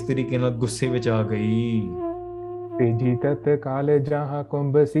ਕਰਕੇ ਇਸ ਤਰੀਕੇ ਨਾਲ ਗੁੱਸੇ ਵਿੱਚ ਆ ਗਈ. तेजी तत्काल जहाँ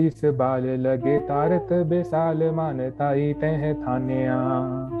कुंभ शीस बाल लगे तारत बेसाल मानताई तह थाने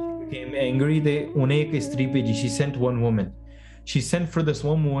became angry. they ਉਹਨੇ ਇੱਕ ਇਸਤਰੀ ਭੇਜੀ. She sent one woman. She sent for this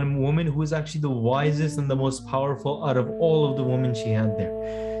one woman who is actually the wisest and the most powerful out of all of the women she had there.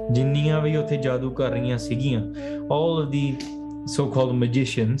 ਜਿੰਨੀਆਂ ਵੀ ਉੱਥੇ ਜਾਦੂ ਕਰ ਰਹੀਆਂ ਸੀਗੀਆਂ, all of the so-called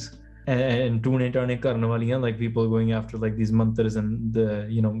magicians and ਟੂਣੇ ਟਾਣੇ ਕਰਨ ਵਾਲੀਆਂ, like people going after like these mantras and the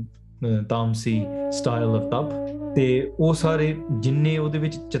Tamsi style of tap. ਤੇ ਉਹ ਸਾਰੇ ਜਿੰਨੇ ਉਹਦੇ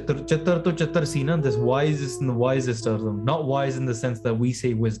ਵਿੱਚ ਚੱਤਰ ਤੋਂ ਚੱਤਰ ਸੀ ਨਾ, this wisest and the wisest of them, not wise in the sense that we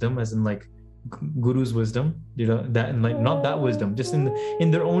say wisdom as in like Guru's wisdom, that and like not that wisdom, just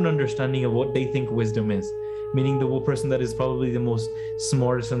in their own understanding of what they think wisdom is, meaning the person that is probably the most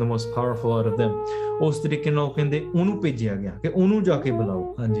smartest and the most powerful out of them. ਉਸ ਤਰੀਕੇ ਨਾਲ ਕਹਿੰਦੇ ਉਹਨੂੰ ਭੇਜਿਆ ਗਿਆ ਕਿ ਉਹਨੂੰ ਜਾ ਕੇ ਬੁਲਾਓ.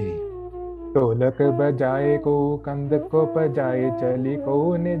 ਹਾਂਜੀ, ढोलक बजाए को कंद को बजाए चली को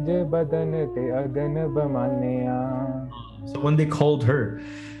निज बदन ते अगन बमाने So when they called her,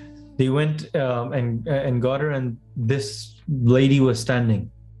 they went and got her, and this lady was standing,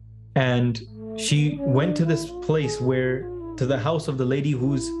 and she went to this place to the house of the lady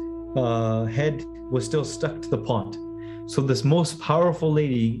whose head was still stuck to the pot. So this most powerful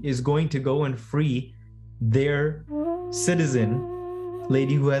lady is going to go and free their citizen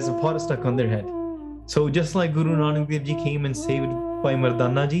lady who has a pot stuck on their head. So just like Guru Nanak Dev Ji came and saved Bhai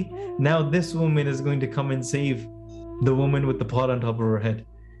Mardana Ji, now this woman is going to come and save the woman with the pot on top of her head.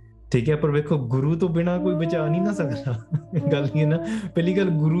 ठीक है, पर वेखो गुरु तो बिना कोई बचा नहीं ना सकता। गल ये ना, पहली गल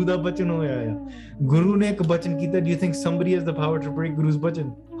गुरु दा बचन होया है, गुरु ने एक बचन कीता, do you think somebody has the power to break guru's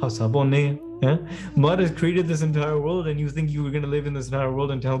bachan? हासा बोने हैं, God has created this entire world and you think you were going to live in this entire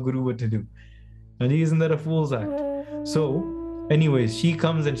world and tell guru what to do, and isn't that a fool's act? So anyways, she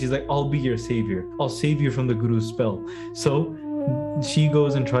comes and she's like, I'll be your savior, I'll save you from the guru's spell. So she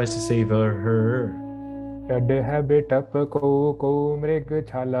goes and tries to save her. चढ़ है बेटप को मृग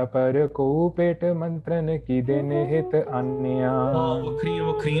छाला पर को पेट मंत्रन की देने हित आन्या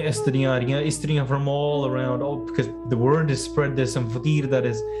ਵੱਖਰੀਆਂ ਇਸਤਰੀਆਂ ਆ ਰਹੀਆਂ, ਇਸਤਰੀਆਂ from all around, all because the word is spread. There's some fakir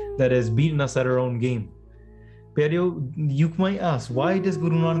that is beating us at our own game. Pyareo, you might ask, why does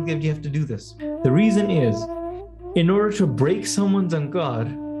Guru Nanak Dev Ji have to do this? The reason is, in order to break someone's ankar,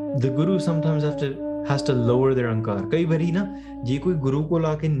 the Guru sometimes has to lower their ankar. Kai bari na, je koi Guru ko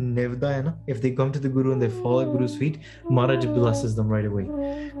la ke nivda hai na, if they come to the Guru and they fall at Guru's feet, Maharaj blesses them right away.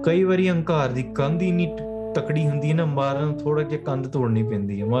 Kai bari ankar di kandi ni ਤਕੜੀ ਹੁੰਦੀ ਹੈ ਨਾ, ਮਾਰਨ ਨੂੰ ਥੋੜਾ ਜਿਹਾ ਕੰਧ ਤੋੜਨੀ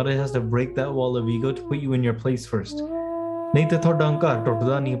ਪੈਂਦੀ ਹੈ. Maharaj has to break that wall of ego to put you in your place first. ਨਹੀਂ ਤਾਂ ਤੁਹਾਡਾ ਹੰਕਾਰ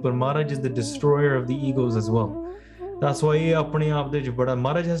ਟੁੱਟਦਾ ਨਹੀਂ, ਪਰ Maharaj is the destroyer of the egos as well. That's why ਇਹ ਆਪਣੇ ਆਪ ਦੇ ਵਿੱਚ ਬੜਾ,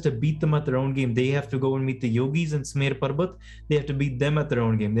 Maharaj has to beat them at their own game. They have to go and meet the yogis and Smer Parbat. They have to beat them at their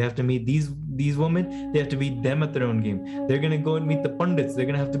own game. They have to meet these women. They have to beat them at their own game. They're going to go and meet the Pandits. They're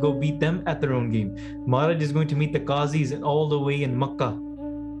going to have to go beat them at their own game. Maharaj is going to meet the Qazis all the way in Makkah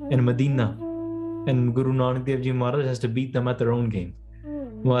and Medina. And Guru Nanak Dev Ji Maharaj has to beat them at their own game.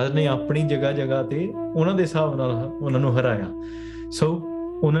 Maharaj ਨੇ ਆਪਣੀ ਜਗ੍ਹਾ ਜਗ੍ਹਾ ਤੇ ਉਹਨਾਂ ਦੇ ਹਿਸਾਬ ਨਾਲ ਉਹਨਾਂ ਨੂੰ ਹਰਾਇਆ. So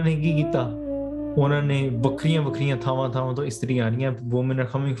ਉਹਨਾਂ ਨੇ ਕੀ ਕੀਤਾ, ਉਹਨਾਂ ਨੇ ਵੱਖਰੀਆਂ ਥਾਵਾਂ ਤੋਂ ਇਸਤਰੀਆਂ ਆ ਰਹੀਆਂ. Women are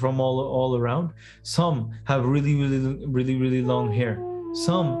coming from all around. Some have really long hair.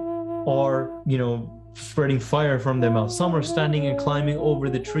 Some are, spreading fire from their mouth. Some are standing and climbing over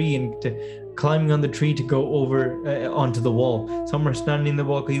the tree and climbing on the tree to go over onto the wall. Some are standing in the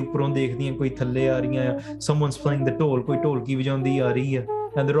wall, koi upron dekhdiyan, koi thalle aa rahiyan. Someone's playing the dhol, koi dholki vajaundi aa rahi hai,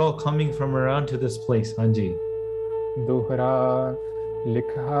 and they're all coming from around to this place. Hanji दोहरा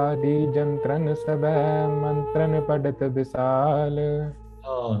लिखा दी जंत्रन सब मंत्रन पढ़त विशाल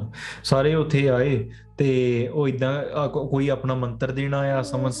ਸਾਰੇ ਉੱਥੇ ਆਏ ਤੇ ਉਹ ਇਦਾਂ ਕੋਈ ਆਪਣਾ ਮੰਤਰ ਦੇਣ ਆਇਆ,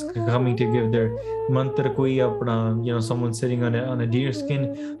 someone's coming to give their ਮੰਤਰ, ਕੋਈ ਆਪਣਾ someone sitting on a deer skin.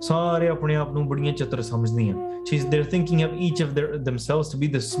 ਸਾਰੇ ਆਪਣੇ ਆਪ ਨੂੰ ਬੜੀਆਂ ਚਤਰ ਸਮਝਦੀਆਂ. They're thinking of each of themselves to be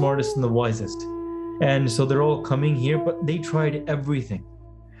the smartest and the wisest, and so they're all coming here, but they tried everything.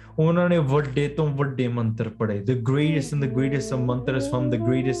 ਉਹਨਾਂ ਨੇ ਵੱਡੇ ਤੋਂ ਵੱਡੇ ਮੰਤਰ ਪੜ੍ਹੇ, the greatest and the greatest of mantras from the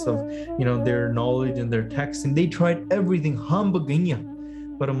greatest of their knowledge and their texts, and they tried everything. ਹੰਬ ਗਈਆਂ,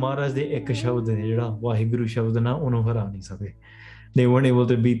 ਪਰ ਮਹਾਰਾਜ ਦੇ ਇੱਕ ਸ਼ਬਦ ਹੈ ਜਿਹੜਾ ਵਾਹਿਗੁਰੂ ਸ਼ਬਦ ਨਾ, ਉਹਨੂੰ ਹਰਾ ਨਹੀਂ ਸਕੇ. They weren't able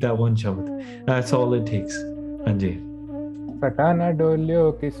to beat that one ਸ਼ਬਦ. That's all it takes. ਹਾਂਜੀ फटा न डोलियो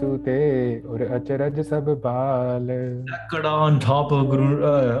किसु ते और अचरज सब बाल. That kada on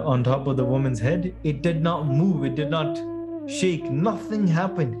top of the woman's head, it did not move, it did not shake, nothing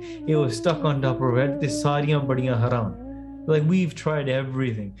happened. It was stuck on top of her head. This saariyan badiyan haram. Like, we've tried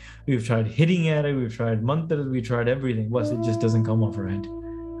everything. We've tried hitting at it, we've tried mantras, we tried everything, but it just doesn't come off her head.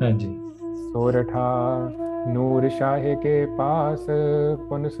 Hanji सोरठा नूर शाह के पास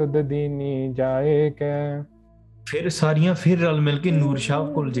पुन सुध दीनी जाए के. फिर सारियां फिर रल मिल के नूर शाह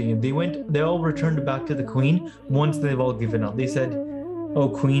कोल जाइए. They all returned back to the queen once they've all given up. They said, oh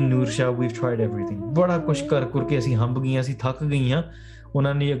queen Noor Shah, we've tried everything. ਬੜਾ ਕੁਛ ਕਰਕੇ ਅਸੀਂ ਹੰਬ ਗਈਆਂ, ਅਸੀਂ ਥੱਕ ਗਈਆਂ.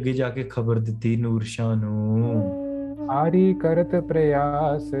 ਉਹਨਾਂ ਨੇ ਅੱਗੇ ਜਾ ਕੇ ਖਬਰ ਦਿੱਤੀ ਨੂਰ ਸ਼ਾਹ ਨੂੰ, आरी करत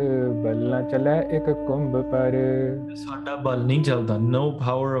प्रयास बल न चले एक कुंभ पर. ਸਾਡਾ ਬਲ ਨਹੀਂ ਚੱਲਦਾ. No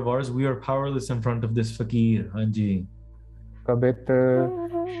power of ours, we are powerless in front of this fakir. ਹਾਂਜੀ कबित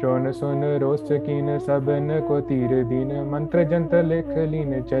शोन सुन रोस कीन सबन को तीर दीन मंत्र जंत्र लिख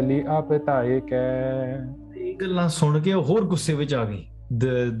लीन चली आप ताए कै. ਇਹ ਗੱਲਾਂ ਸੁਣ ਕੇ ਹੋਰ ਗੁੱਸੇ ਵਿੱਚ ਆ ਗਈ.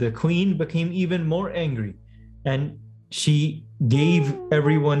 The queen became even more angry, and she gave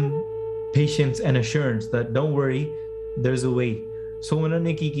everyone patience and assurance that don't worry, there's a way. So ਉਹਨਾਂ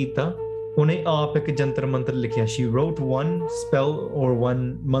ਨੇ ਕੀ ਕੀਤਾ, ਉਹਨੇ ਆਪ ਇੱਕ ਜੰਤਰ ਮੰਤਰ ਲਿਖਿਆ. She wrote one spell or one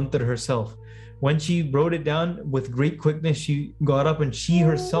mantra herself. When she wrote it down with great quickness, she got up and she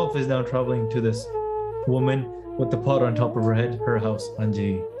herself is now traveling to this woman with the pot on top of her head, her house.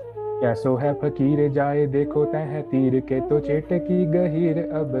 Anji कैसो है फकीर जाए देखो तह तीर के तो चेट की गहीर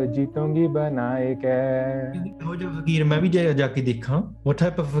अब जीतोंगी बनाए कै. हो जो फकीर, मैं भी जाके देखा. What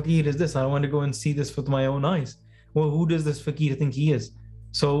type of fakir is this? I want to go and see this with my own eyes. Well, who does this fakir think he is?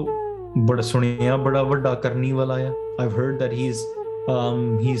 So बड़ा सुनिया, बड़ा वड्डा करनी वाला है. I've heard that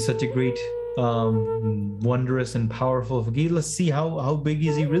he's such a great wondrous and powerful fakir. Let's see how big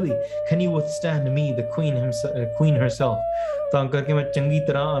is he really? Can he withstand me, the queen herself? ਤਾਂ ਕਰਕੇ ਮੈਂ ਚੰਗੀ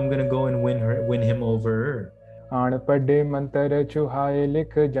ਤਰ੍ਹਾਂ I'm going to go and win him over. आण पढ़े मंत्र छुहाए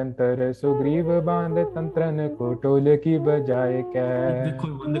लिख जंतर सुग्रीव बांध तंत्रन को टोल की बजाय कै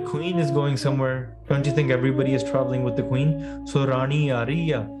When the queen is going somewhere, don't you think everybody is traveling with the queen? So रानी आ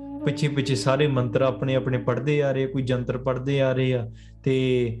रही आ, ਪਿੱਛੇ ਪਿੱਛੇ ਸਾਰੇ ਮੰਤਰ ਆਪਣੇ ਆਪਣੇ ਪੜ੍ਹਦੇ ਆ ਰਹੇ, ਕੋਈ ਜੰਤਰ ਪੜ੍ਹਦੇ ਆ ਰਹੇ ਆ, ਤੇ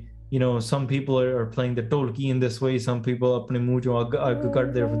you know, some people are playing the ਢੋਲਕੀ in this way, some people ਆਪਣੇ ਮੂੰਹ ਚੋਂ ਅੱਗ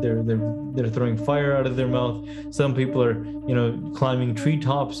ਕੱਢ, they're throwing fire out of their mouth, some people are, you know, climbing tree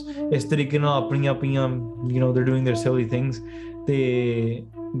tops, ਇਸ ਤਰੀਕੇ ਨਾਲ ਆਪਣੀਆਂ ਆਪਣੀਆਂ, you know, they're doing their silly things, ਤੇ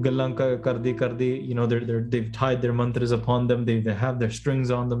ਗੱਲਾਂ ਕਰਦੇ ਕਰਦੇ, you know, they've tied their mantras upon them, they have their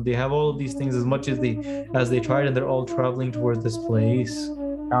strings on them, they have all of these things as much as they tried, and they're all traveling towards this place.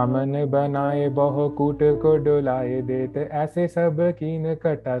 कामन बनाए बहु कूट को डुलाए देत ऐसे सब कीन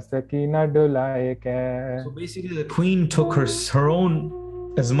कटा सकी न डुलाए कै So basically the queen took her own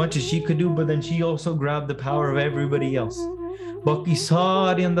as much as she could do, but then she also grabbed the power of everybody else. ਬਾਕੀ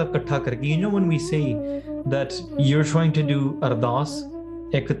ਸਾਰਿਆਂ ਦਾ ਇਕੱਠਾ ਕਰਕੇ, you know, when we say that you're trying to do ਅਰਦਾਸ,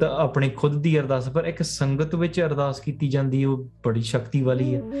 ਇੱਕ ਤਾਂ ਆਪਣੇ ਖੁਦ ਦੀ ਅਰਦਾਸ, ਪਰ ਇੱਕ ਸੰਗਤ ਵਿੱਚ ਅਰਦਾਸ ਕੀਤੀ ਜਾਂਦੀ, ਉਹ ਬੜੀ ਸ਼ਕਤੀ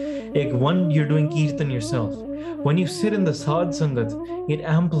ਵਾਲੀ ਹੈ। ਇੱਕ one, you're doing kirtan yourself. When you sit in the Sadh Sangat, it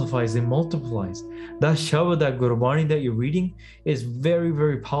amplifies, it multiplies. That Shabad, that Gurbani that you're reading is very,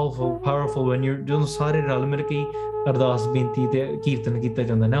 very powerful when you're doing Sare Ral Mil Ke Ardas Binti te Kirtan Kita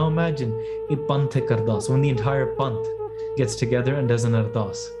Janda. Now imagine a Panthik Ardas, when the entire Panth gets together and does an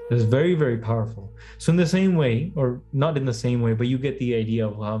Ardas. It's very, very powerful. So in the same way, or not in the same way, but you get the idea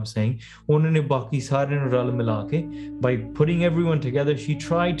of what I'm saying. Unhone Baki Sare Ral Mila Ke, by putting everyone together, she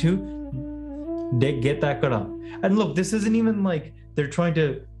tried to get that kada. And look, this isn't even like they're trying to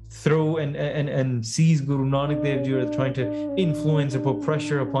throw and seize Guru Nanak Dev Ji, or trying to influence or put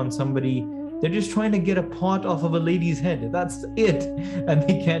pressure upon somebody. They're just trying to get a pot off of a lady's head. That's it. And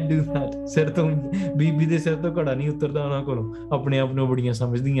they can't do that. ਸਿਰ ਤੋਂ ਬੀਬੀ ਦੇ ਸਿਰ ਤੋਂ ਘੜਾ ਨਹੀਂ ਉਤਰਦਾ ਉਹਨਾਂ ਕੋਲੋਂ, ਆਪਣੇ ਆਪ ਨੂੰ ਬੜੀਆਂ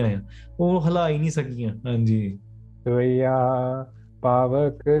ਸਮਝਦੀਆਂ ਆ, ਉਹ ਹਿਲਾ ਹੀ ਨਹੀਂ ਸਕੀਆਂ। ਹਾਂਜੀ। सोया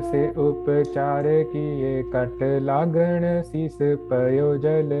पावक से उपचार किए कट लागण शीस पयो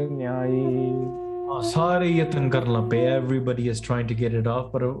जल न्यायी ਸਾਰੇ ਯਤਨ ਕਰਨ ਲੱਗ ਪਏ, everybody is trying to get it off,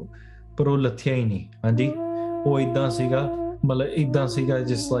 ਪਰ ਉਹ ਲੱਥਿਆ ਹੀ ਨਹੀਂ। ਹਾਂਜੀ, ਉਹ ਇਦਾਂ ਸੀਗਾ, ਮਤਲਬ ਇਦਾਂ ਸੀਗਾ,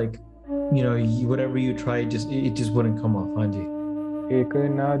 just like, you know, whatever you try, it just wouldn't come off। ਹਾਂਜੀ। एक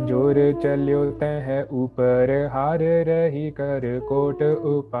ना जोर चल्यो तह ऊपर हार रही कर कोट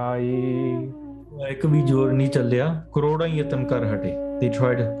उपाई ਇੱਕ ਵੀ ਜ਼ੋਰ ਨਹੀਂ ਚੱਲਿਆ, ਕਰੋੜਾਂ ਯਤਨ ਕਰ ਹਟੇ। They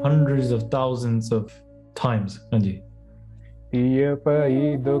tried hundreds of thousands of times। ਹਾਂਜੀ। पिय पई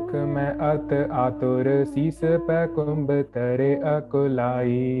दुख में अत आतुर शीस पे कुंभ तरे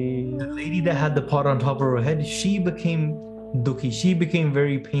अकुलाई The lady that had the pot on top of her head, she became dukhi, she became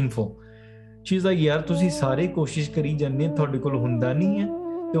very painful। She's like, ਯਾਰ ਤੁਸੀਂ ਸਾਰੇ ਕੋਸ਼ਿਸ਼ ਕਰੀ ਜਾਂਦੇ, ਤੁਹਾਡੇ ਕੋਲ ਹੁੰਦਾ ਨਹੀਂ ਹੈ,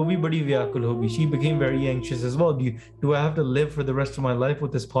 ਤੇ ਉਹ ਵੀ ਬੜੀ ਵਿਆਕੁਲ ਹੋ ਗਈ। She became very anxious as well। Do I have to live for the rest of my life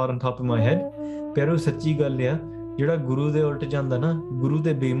with this pot on top of my head? ਪਿਆਰੋ, ਸੱਚੀ ਗੱਲ ਆ, ਜਿਹੜਾ ਗੁਰੂ ਦੇ ਉਲਟ ਜਾਂਦਾ ਨਾ, ਗੁਰੂ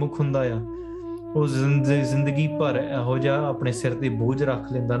ਦੇ ਬੇਮੁਖ ਹੁੰਦਾ ਆ, ਉਹ ਜ਼ਿੰਦਗੀ ਭਰ ਇਹੋ ਜਿਹਾ ਆਪਣੇ ਸਿਰ ਤੇ ਬੋਝ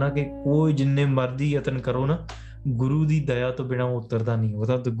ਰੱਖ ਲੈਂਦਾ ਨਾ, ਕਿ ਕੋਈ ਜਿੰਨੇ ਮਰਜ਼ੀ ਯਤਨ ਕਰੋ ਨਾ, ਗੁਰੂ ਦੀ ਦਇਆ ਤੋਂ ਬਿਨਾਂ ਉਤਰਦਾ ਨਹੀਂ।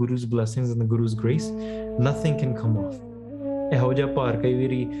 Without the Guru's blessings and the Guru's grace, nothing can come off। ਇਹੋ ਜਿਹਾ ਭਾਰ ਕਈ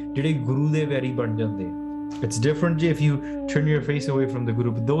ਵਾਰੀ ਜਿਹੜੇ ਗੁਰੂ ਦੇ ਵੈਰੀ ਬਣ ਜਾਂਦੇ ਆ। It's different if you turn your face away from the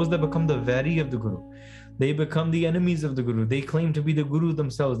Guru, but those that become the vary of the Guru, they become the enemies of the Guru. They claim to be the Guru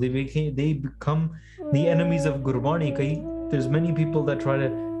themselves. They become the enemies of Gurbani. There's many people that try to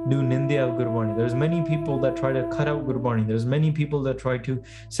do nindya of Gurbani. There's many people that try to cut out Gurbani. There's many people that try to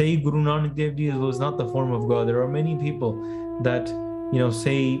say Guru Nanak Dev Ji was not the form of God. There are many people that, you know,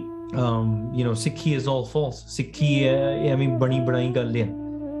 say, you know, Sikhi is all false. Sikhi ਐਵੇਂ ਬਣੀ ਬਣਾਈ ਗੱਲ ਆ।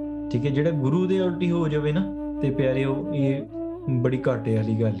 ਠੀਕ ਹੈ, ਜਿਹੜਾ ਗੁਰੂ ਦੇ ਉਲਟੀ ਹੋ ਜਾਵੇ ਨਾ, ਤੇ ਪਿਆਰਿਓ, ਇਹ ਬੜੀ ਘਾਟੇ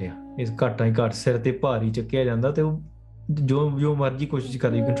ਵਾਲੀ ਗੱਲ ਆ। ਇਸ ਘਾਟਾਂ ਹੀ ਘਾਟ ਸਿਰ ਤੇ ਭਾਰੀ ਚੱਕਿਆ ਜਾਂਦਾ, ਤੇ ਉਹ ਜੋ ਮਰਜ਼ੀ ਕੋਸ਼ਿਸ਼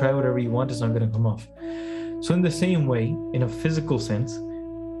ਕਰ, you can try whatever you want, it's not going to come off। So in the same way, in a physical sense,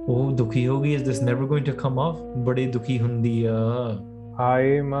 ਉਹ ਦੁਖੀ ਹੋ ਗਈ, is this never going to come off? ਬੜੀ ਦੁਖੀ ਹੁੰਦੀ ਆ।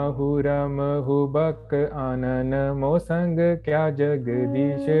 हाय महुरम हुबक आनन मोसंग क्या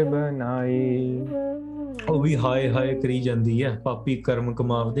जगदीश बनाई ਉਹ ਵੀ ਹਾਏ ਹਾਏ ਕਰੀ ਜਾਂਦੀ ਹੈ। ਪਾਪੀ ਕਰਮ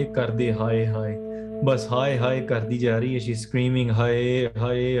ਕਮਾਵਦੇ ਕਰਦੇ ਹਾਏ ਹਾਏ, ਬਸ ਹਾਏ ਹਾਏ ਕਰਦੀ ਜਾ ਰਹੀ ਹੈ। She's screaming ਹਾਏ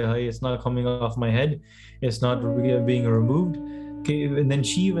ਹਾਏ ਹਾਏ, it's not coming off my head, it's not being removed। And then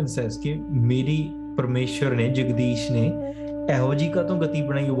she even says ਕਿ ਮੇਰੀ ਪਰਮੇਸ਼ਰ ਨੇ, ਜਗਦੀਸ਼ ਨੇ ਇਹੋ ਜਿਹੀ ਕਾਹਤੋਂ ਗਤੀ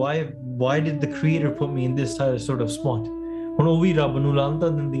ਬਣਾਈ? Why did the creator put me in this sort of spot? ਹੁਣ ਉਹ ਵੀ ਰੱਬ ਨੂੰ ਲਾਹਨਤਾਂ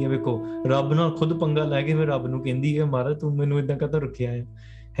ਦਿੰਦੀ ਹੈ। ਵੇਖੋ, ਰੱਬ ਨਾਲ ਖੁਦ ਪੰਗਾ ਲੈ ਕੇ ਫਿਰ ਰੱਬ ਨੂੰ ਕਹਿੰਦੀ ਹੈ, ਮਹਾਰਾਜ ਤੂੰ ਮੈਨੂੰ ਏਦਾਂ ਕਾਹਤੋਂ ਰੱਖਿਆ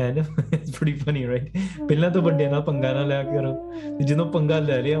ਹੈ ਨਾ। It's pretty funny, right? ਪਹਿਲਾਂ ਤਾਂ ਵੱਡਿਆਂ ਨਾਲ ਪੰਗਾ ਨਾ ਲਿਆ ਕਰੋ, ਤੇ ਜਦੋਂ ਪੰਗਾ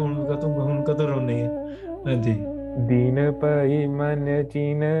ਲੈ ਲਿਆ ਹੁਣ ਕਾਹਤੋਂ ਰੋਨੇ ਆ। ਹਾਂਜੀ। दीन पई मन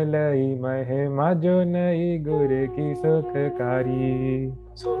चीन लई महिमा जो नई गुर की सुखकारी.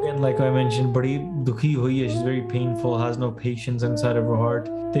 So again, like I mentioned, बड़ी दुखी हुई है. She's very painful, has no patience inside of her heart.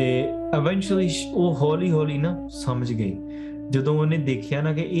 ਤੇ eventually ਉਹ ਹੌਲੀ ਹੌਲੀ ਨਾ ਸਮਝ ਗਈ. ਜਦੋਂ ਉਹਨੇ ਦੇਖਿਆ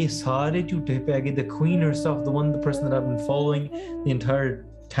ਨਾ ਕਿ ਇਹ ਸਾਰੇ ਝੂਠੇ ਪੈ ਗਏ, the queen herself, the person that I've been following the entire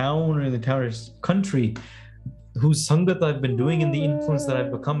town or the entire country, whose sangat I've been doing and the influence that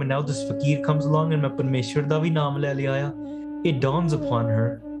I've become, and now this fakir comes along and मैं परमेश्वर ਦਾ ਵੀ ਨਾਮ ਲੈ ਲਿਆ ਆ. It dawns upon her.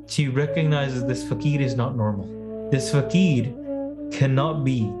 She recognizes this fakir is not normal. This fakir cannot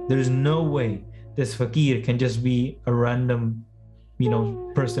be, there's no way this fakir can just be a random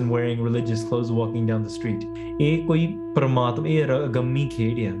person wearing religious clothes walking down the street. ਇਹ ਕੋਈ ਪਰਮਾਤਮਾ, ਇਹ ਅਗੰਮੀ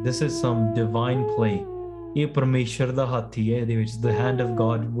ਖੇਡ ਆ. This is some divine play. ਇਹ ਪਰਮੇਸ਼ਰ ਦਾ ਹੱਥ ਹੀ ਹੈ ਇਹਦੇ ਵਿੱਚ, the hand of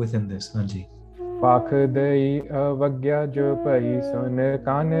God within this. ਹਾਂਜੀ. पाख दई अवज्ञा जो पई सुन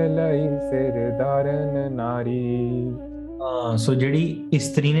कान लई सिर धारन नारी. So ਜਿਹੜੀ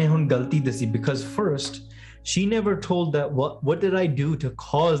ਇਸਤਰੀ ਨੇ ਹੁਣ ਗਲਤੀ ਦੱਸੀ, because first she never told that what did I do to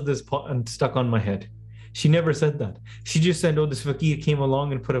cause this pot stuck on my head. She never said that. She just said, oh, this fakir came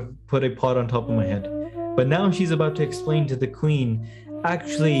along and put a pot on top of my head. But now she's about to explain to the queen,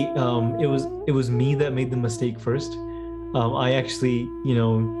 actually it was me that made the mistake first. I actually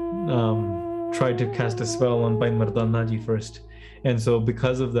tried to cast a spell on Bhai Mardana ji first, and so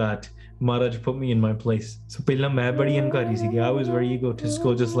because of that Maharaj put me in my place. So ਪਹਿਲਾਂ ਮੈਂ ਬੜੀ ਹੰਕਾਰੀ ਸੀ, I was very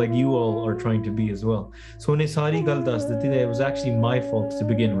egotistical, just like you all are trying to be as well. So ਉਹਨੇ ਸਾਰੀ ਗੱਲ ਦੱਸ ਦਿੱਤੀ that it was actually my fault to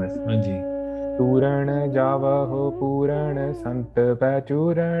begin with. ਹਾਂਜੀ. ਤੂਰਣ ਜਾਵਹੁ ਪੂਰਣ ਸੰਤ ਪੈ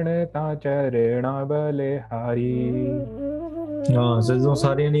ਚੂਰਣ ਤਾਂ ਚਰਣਾ ਬਲਿਹਾਰੀ. So ਜਦੋਂ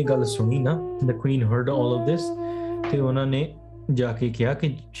ਸਾਰਿਆਂ ਨੇ ਗੱਲ ਸੁਣੀ ਨਾ, the queen heard all of this, ਤੇ ਉਹਨਾਂ ਨੇ ਜਾ ਕੇ ਕਿਹਾ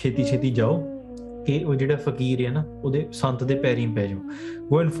ਕਿ ਛੇਤੀ ਛੇਤੀ ਜਾਓ ਕਿ ਉਹ ਜਿਹੜਾ ਫਕੀਰ ਹੈ ਨਾ ਉਹਦੇ ਸੰਤ ਦੇ ਪੈਰੀਂ ਪੈ ਜਾਓ.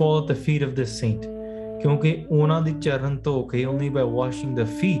 Go and fall at the feet of this saint, ਕਿਉਂਕਿ ਉਹਨਾਂ ਦੇ ਚਰਨ ਧੋ ਕੇ, only by washing the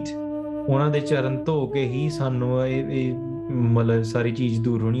feet, ਉਹਨਾਂ ਦੇ ਚਰਨ ਧੋ ਕੇ ਹੀ ਸਾਨੂੰ ਇਹ ਮਤਲਬ ਸਾਰੀ ਚੀਜ਼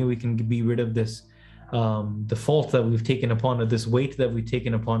ਦੂਰ ਹੋਣੀ. We can be rid of this the fault that we've taken upon, or this weight that we've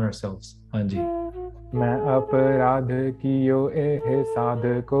taken upon ourselves. ਹਾਂਜੀ. मैं अपराध कियो एह साध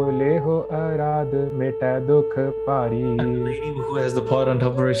को लेहो आराध मिटै दुख भारी. The lady who has the pot on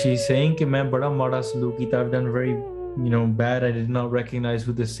top of her, she's saying कि मैं बड़ा माड़ा सलूक कीता, I've done very bad, I did not recognize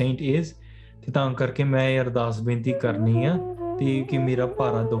who the saint is, ਤੇ ਤਾਂ ਕਰਕੇ ਮੈਂ ਇਹ ਅਰਦਾਸ ਬੇਨਤੀ ਕਰਨੀ ਆ ਤੇ ਕਿ ਮੇਰਾ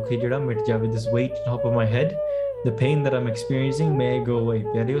ਭਾਰਾ ਦੁੱਖ ਜਿਹੜਾ ਮਿਟ ਜਾਵੇ. This weight on top of my head, the pain that I'm experiencing, may go away.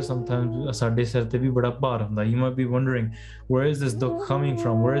 ਪਿਆਰਿਓ, sometimes ਸਾਡੇ ਸਿਰ ਤੇ ਵੀ ਬੜਾ ਭਾਰ ਹੁੰਦਾ. You might be wondering, where is this dukkh coming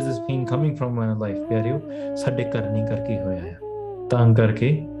from? Where is this pain coming from in my life? ਪਿਆਰਿਓ, ਸਾਡੇ ਕਰਨੀ ਕਰਕੇ ਹੋਇਆ ਹੈ. ਤਾਂ ਕਰਕੇ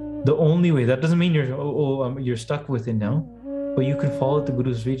the only way, that doesn't mean you're stuck with it now, but you can follow the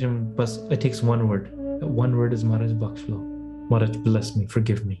Guru's feet, and but it takes one word. That one word is Maharaj Baksh Lo. Maharaj bless me,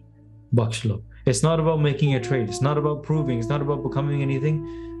 forgive me, Baksh Lo. It's not about making a trade, it's not about proving, it's not about becoming anything.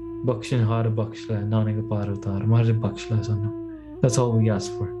 ਬਖਸ਼ਣ ਹਾਰ ਬਖਸ਼ ਲੈ, ਨਾਨਕ ਪਾਰ ਉਤਾਰ, ਮਹਾਰਾਜ ਬਖਸ਼ ਲੈ ਸਾਨੂੰ. That's all we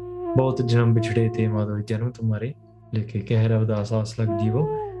ask for. ਬਹੁਤ ਜਨਮ ਵਿਛੜੇ ਥੇ ਮਾਧੋ, ਜਨਮ ਤੁਮਾਰੇ ਲਿਖੇ, ਕਹਿ ਰਵਦਾਸ ਆਸ ਲਗ ਜੀਵੋ,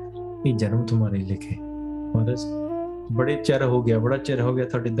 ਇਹ ਜਨਮ ਤੁਮਾਰੇ ਲਿਖੇ. ਮਹਾਰਾਜ ਬੜਾ ਚਿਰ ਹੋ ਗਿਆ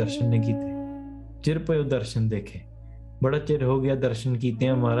ਤੁਹਾਡੇ ਦਰਸ਼ਨ ਨਹੀਂ ਕੀਤੇ, ਚਿਰ ਪਏ ਦਰਸ਼ਨ ਦੇਖੇ, ਬੜਾ ਚਿਰ ਹੋ ਗਿਆ ਦਰਸ਼ਨ ਕੀਤੇ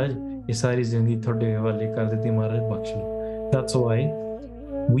ਆ ਮਹਾਰਾਜ, ਇਹ ਸਾਰੀ ਜ਼ਿੰਦਗੀ ਤੁਹਾਡੇ ਹਵਾਲੇ ਕਰ ਦਿੱਤੀ, ਮਹਾਰਾਜ ਬਖਸ਼ ਲਓ. That's why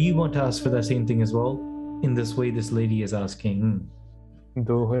we want to ask for that same thing as well, in this way this lady is asking.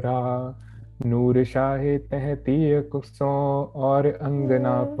 दोहरा नूर शाहे तहतीय कुसों और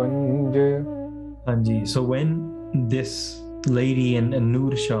अंगना पुंज. Hanji. So when this lady and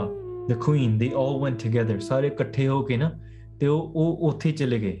Noor Shah, the queen, they all went together. ਸਾਰੇ ਇਕੱਠੇ ਹੋ ਕੇ ਨਾ ਤੇ ਉਹ ਉੱਥੇ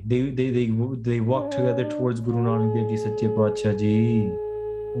ਚਲੇ ਗਏ. They walked together towards Guru Nanak Dev Ji ਸੱਚੇ ਪਾਤਸ਼ਾਹ ਜੀ.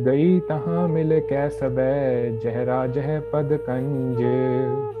 गई तहाँ मिल कै सबै जहरा जह पद कंज.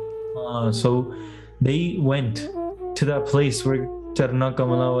 So they went to that place where ਚਰਨਾ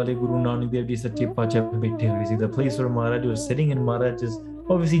ਕਮਲਾਂ ਵਾਲੇ ਗੁਰੂ ਨਾਨਕ ਦੇਵ ਜੀ ਸੱਚੇ ਪਾਤਸ਼ਾਹ ਬੈਠੇ ਹੋਏ ਸੀ. The place where Maharaj was sitting, and Maharaj is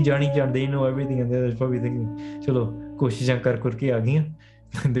obviously ਜਾਣੀ ਜਾਣਦੇ, they know everything, and they're probably thinking ਚਲੋ ਕੋਸ਼ਿਸ਼ਾਂ ਕਰ ਕੇ ਆ ਗਈਆਂ.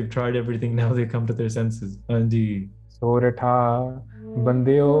 They've tried everything, now they come to their senses. ਹਾਂਜੀ. ਸੋਰਠਾ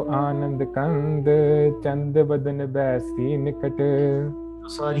ਬੰਦਿਓ ਆਨੰਦ ਕੰਦ ਚੰਦ ਬਦਨ ਬੈਸੀ ਨਿਕਟ.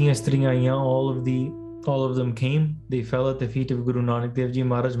 ਸਾਰੀਆਂ ਇਸਤਰੀਆਂ ਆਈਆਂ, all of them came, they fell at the feet of Guru Nanak Dev Ji.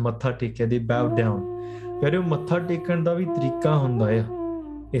 Maharaj ਮੱਥਾ ਟੇਕਿਆ, they bowed down. ਯਾਰ ਮੱਥਾ ਟੇਕਣ ਦਾ ਵੀ ਤਰੀਕਾ ਹੁੰਦਾ ਆ.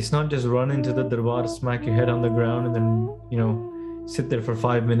 It's not just run into the darbar, smack your head on the ground, and then sit there for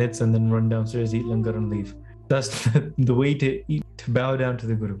 5 minutes and then run downstairs, eat langar and leave. That's the way to bow down to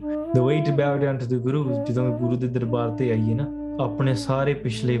the Guru. The way to bow down to the Guru, ਜਦੋਂ ਗੁਰੂ ਦੇ ਦਰਬਾਰ ਤੇ ਆਈਏ ਨਾ, ਆਪਣੇ ਸਾਰੇ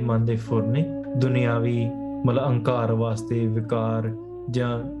ਪਿਛਲੇ ਮਨ ਦੇ ਫੁਰਨੇ, ਦੁਨਿਆਵੀ ਮਤਲਬ ਅਹੰਕਾਰ ਵਾਸਤੇ, ਵਿਕਾਰ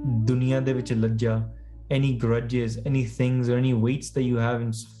ਜਾਂ ਦੁਨੀਆ ਦੇ ਵਿੱਚ ਲੱਜਾ, any grudges, any things or any weights that you have in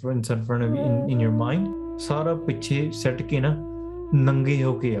front of in your mind, ਸਾਰਾ ਪਿੱਛੇ ਸੈੱਟ ਕੇ ਨਾ ਨੰਗੇ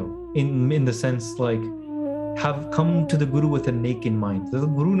ਹੋ ਕੇ ਆਓ, in the sense like have come to the Guru with a naked mind. The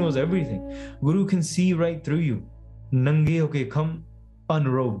Guru knows everything. Guru can see right through you. Nange ho ke come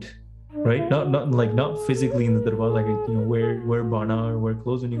unrobed, right? Not physically in the darbar, like, you know, wear bana or wear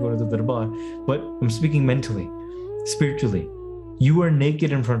clothes when you go to the darbar, but I'm speaking mentally, spiritually. You are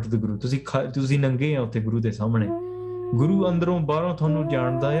naked in front of the Guru. ਤੁਸੀਂ ਨੰਗੇ ਆ ਉੱਥੇ ਗੁਰੂ ਦੇ ਸਾਹਮਣੇ। ਗੁਰੂ ਅੰਦਰੋਂ ਬਾਹਰੋਂ ਤੁਹਾਨੂੰ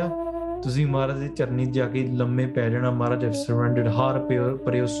ਜਾਣਦਾ ਆ। ਤੁਸੀਂ ਮਹਾਰਾਜ ਦੇ ਚਰਨੀ ਜਾ ਕੇ ਲੰਮੇ ਪੈ ਜਾਣਾ। ਮਹਾਰਾਜ have surrendered, ਹਾਰ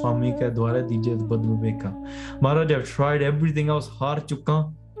ਪਰਿਓ ਸਵਾਮੀ ਕੈ ਦੁਆਰੇ ਦੀਜੇ ਬਦਲੂ ਵੇਖਾ। ਮਹਾਰਾਜ have tried everything else, ਹਾਰ ਚੁੱਕਾ।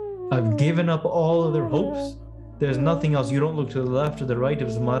 I've given up all other hopes. There's nothing else. You don't look to the left or the right.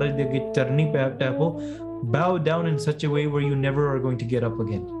 If Maharaj de ge charni tapo, bow down in such a way where you never are going to get up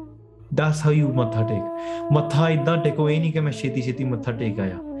again. That's how you matha take. Matha idda teko, eh nahi ke main sheti sheti matha take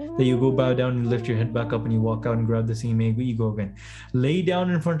aaya. That you go bow down and lift your head back up and you walk out and grab the same egg, you go again. Lay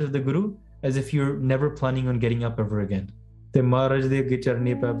down in front of the Guru as if you're never planning on getting up ever again. Te Maharaj de ge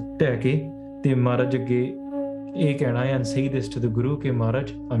charni pe teke, te Maharaj ge eh kehna hai and say this to the Guru ke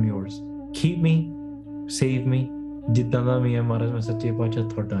Maharaj, I'm yours. Keep me, save me. ਜਿੱਦਾਂ ਦਾ ਮੈਂ ਮਹਾਰਾਜ ਮੈਂ ਸੱਚੇ ਪਾਤਸ਼ਾਹ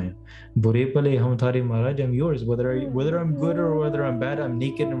ਤੁਹਾਡਾ ਹਾਂ। ਬੁਰੇ ਭਲੇ ਹਮ ਥਾਰੇ ਮਹਾਰਾਜ, I'm yours. Whether I'm good or whether I'm bad, I'm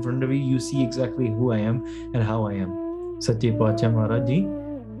naked in front of you. You see exactly who I am and how I am. ਸੱਚੇ ਪਾਤਸ਼ਾਹ ਮਹਾਰਾਜ ਜੀ,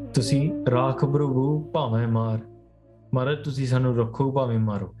 ਤੁਸੀਂ ਰਾਖ ਪ੍ਰਭੂ ਭਾਵੇਂ ਮਾਰ। ਮਹਾਰਾਜ ਤੁਸੀਂ ਸਾਨੂੰ ਰੱਖੋ ਭਾਵੇਂ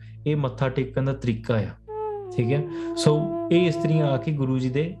ਮਾਰੋ। ਇਹ ਮੱਥਾ ਟੇਕਣ ਦਾ ਤਰੀਕਾ ਆ, ਠੀਕ ਹੈ। ਸੋ ਇਹ ਇਸਤਰੀਆਂ ਆ ਕੇ ਗੁਰੂ ਜੀ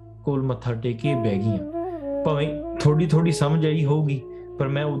ਦੇ ਕੋਲ ਮੱਥਾ ਟੇਕ ਕੇ ਬਹਿ ਗਈਆਂ। ਭਾਵੇਂ ਥੋੜੀ ਸਮਝ ਆਈ ਹੋਊਗੀ, ਪਰ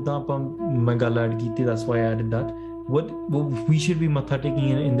ਮੈਂ ਉੱਦਾਂ ਮੈਂ ਗੱਲ ਐਡ ਕੀਤੀ, that's why I added that. What we should be matha taking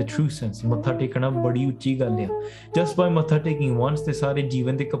in the true sense. Matha tekna badi uchi gall hai. Just by matha taking once te sare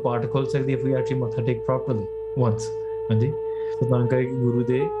jeevan de kapat khol sakde if we actually matha take properly once. ਹਾਂਜੀ, ਤਾਂ ਕਰਕੇ ਗੁਰੂ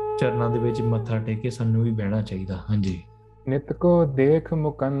ਦੇ ਚਰਨਾਂ ਦੇ ਵਿੱਚ ਮੱਥਾ ਟੇਕ ਕੇ ਸਾਨੂੰ ਵੀ ਬਹਿਣਾ ਚਾਹੀਦਾ। ਹਾਂਜੀ। ਨਿਤ ਕੋ ਦੇਖ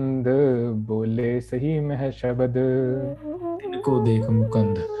ਮੁਕੰਦ ਬੋਲੇ ਸਹੀ ਮਹਿ ਸ਼ਬਦ। ਨਿਤ ਕੋ ਦੇਖ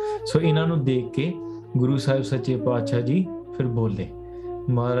ਮੁਕੰਦ। ਸੋ ਇਹਨਾਂ ਨੂੰ ਦੇਖ ਕੇ ਗੁਰੂ ਸਾਹਿਬ ਸੱਚੇ ਪਾਤਸ਼ਾਹ ਜੀ ਫਿਰ ਬੋਲੇ।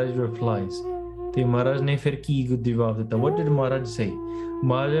 ਮਹਾਰਾਜ replies, ਤੇ ਮਹਾਰਾਜ ਨੇ ਫਿਰ ਕੀ ਜਵਾਬ ਦਿੱਤਾ? What did Maharaj say?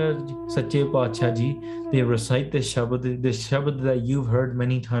 ਮਹਾਰਾਜ ਸੱਚੇ ਪਾਤਸ਼ਾਹ ਜੀ, they recite this shabad that you've heard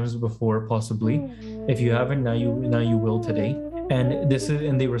many times before, possibly. If you haven't, now you will today. And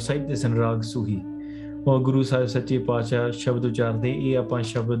they recite this in Rag Suhi. ਔਰ ਗੁਰੂ ਸਾਹਿਬ ਸੱਚੇ ਪਾਤਸ਼ਾਹ ਸ਼ਬਦ ਉਚਾਰਦੇ, ਇਹ ਆਪਾਂ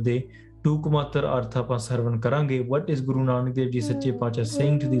ਸ਼ਬਦ ਦੇ ਟੂਕ ਮਾਤਰ ਅਰਥ ਆਪਾਂ ਸਰਵਣ ਕਰਾਂਗੇ। What is Guru Nanak Dev Ji ਸੱਚੇ ਪਾਤਸ਼ਾਹ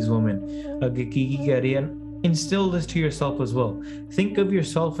saying to these women? ਅੱਗੇ ਕੀ ਕਹਿ ਰਹੇ ਹਨ? Instill this to yourself as well. Think of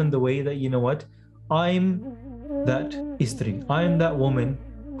yourself in the way that, you know what, I'm that istri, I'm that woman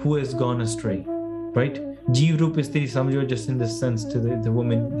who has gone astray, right? Jeev Roop Istri samjho, just in this sense to the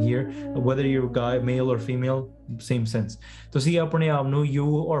woman here, whether you're a guy, male or female, same sense. Tusi apne aap nu, you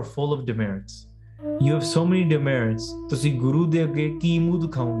are full of demerits. You have so many demerits. Tusi Guru de agge ki mੂੰਹ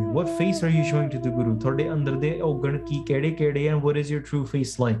ਦਿਖਾਓਗੇ? What face are you showing to the Guru? ਤੁਹਾਡੇ ਅੰਦਰ ਦੇ ਔਗਣ ਕੀ ਕਿਹੜੇ and what is your true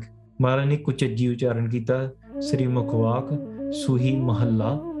face like? ਮਹਾਰਾਜ ਨੇ ਕੁਚੱਜੀ ਉਚਾਰਨ ਕੀਤਾ। ਸ੍ਰੀ ਮੁਖਵਾਕ ਸੂਹੀ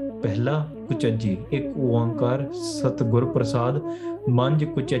ਮਹੱਲਾ ਪਹਿਲਾ ਕੁਚੱਜੀ, ਇੱਕ ਓੰਕਾਰ ਸਤਿਗੁਰ ਪ੍ਰਸਾਦ, ਮੰਝ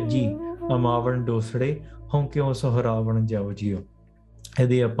ਕੁਚੱਜੀ ਅਮਾਵਣ ਡੋਸੜੇ, ਹੋਂ ਕਿਉਂ ਸਹਰਾਵਣ ਜਾਓ ਜੀਓ।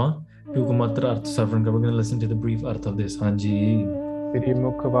 ਇਹਦੇ ਆਪਾਂ ਟੂਕ ਮਾਤਰ ਅਰਥ ਸਰਵਣ ਕਰਾਂਗੇ। ਲਿਸਨ ਟੂ ਦ ਬਰੀਫ ਅਰਥ ਆਫ ਦਿਸ। ਹਾਂਜੀ। ਸ੍ਰੀ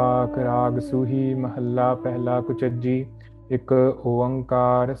ਮੁਖਵਾਕ ਰਾਗ ਸੂਹੀ ਮਹੱਲਾ ਪਹਿਲਾ ਕੁਚੱਜੀ, ਇੱਕ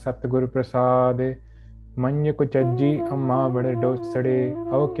ਓੰਕਾਰ ਸਤਿਗੁਰ ਪ੍ਰਸਾਦ, ਮੰਝ ਕੁਚੱਜੀ ਅਮਾਵਣ ਡੋਸੜੇ,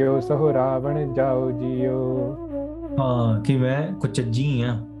 ਹੋ ਕਿਉ ਸਹੁ ਰਾਵਣ ਜਾਓ ਜੀਓ। ਹਾਂ, ਕਿ ਮੈਂ ਕੁਚੱਜੀ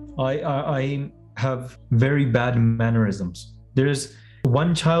ਹਾਂ। I have very bad mannerisms. There's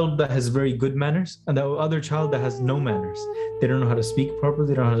one child that has very good manners and the other child that has no manners. They don't know how to speak properly,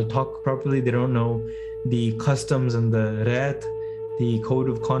 they don't know how to talk properly, they don't know the customs and the ret, the code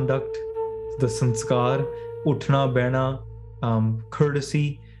of conduct, the sanskar, uthna behna, courtesy.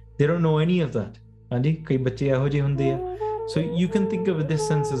 They don't know any of that. ਹਾਂਜੀ, ਕਈ ਬੱਚੇ ਇਹੋ ਜਿਹੇ ਹੁੰਦੇ ਆ। So you can think of this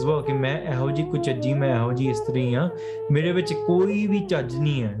sense as well ਕਿ ਮੈਂ ਇਹੋ ਜਿਹੀ ਕੁਚੱਜੀ, ਮੈਂ ਇਹੋ ਜਿਹੀ ਇਸਤਰੀ ਹਾਂ, ਮੇਰੇ ਵਿੱਚ ਕੋਈ ਵੀ ਚੱਜ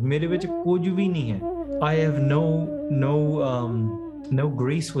ਨਹੀਂ ਹੈ, ਮੇਰੇ ਵਿੱਚ ਕੁਝ ਵੀ ਨਹੀਂ ਹੈ। I have no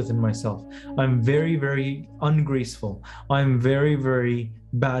grace within myself. I'm very, very ungraceful. I'm very, very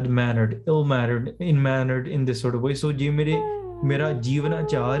bad-mannered, ill-mannered, in-mannered in this sort of way. So ਜੇ ਮੇਰਾ ਜੀਵਨ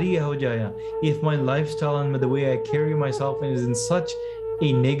ਆਚਾਰ ਹੀ ਇਹੋ ਜਿਹਾ ਆ, if my lifestyle and the way I carry myself is in such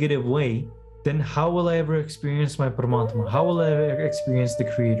a negative way, then how will I ever experience my Paramatma? How will I ever experience the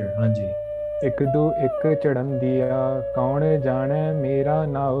Creator? Hanji. ਇੱਕ ਦੂ ਇੱਕ ਚੜਨ ਦਿਆ ਕੌਣ ਜਾਣੇ ਮੇਰਾ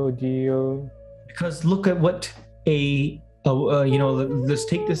ਨਾਉ JIO. Because look at what let's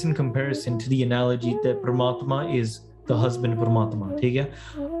take this in comparison to the analogy that Paramatma is the husband Paramatma. ठीक है?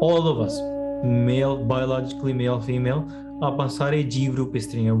 All of us, male, biologically male, female, ਆਪਾਂ ਸਾਰੇ ਜੀਵ ਰੂਪ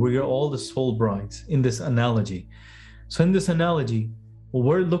ਇਸਤਰੀਆਂ, we are all the soul brides in this analogy. So in this analogy,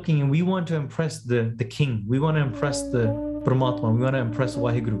 we're looking and we want to impress the king, we want to impress the Paramatma, we want to impress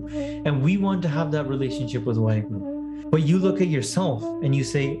Waheguru, and we want to have that relationship with Waheguru. But you look at yourself and you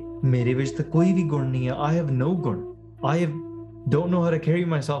say, Mere vich ta koi bhi gun nahi hai. I have no gun. Don't know how to carry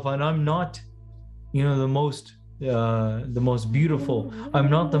myself, and I'm not, the most beautiful. I'm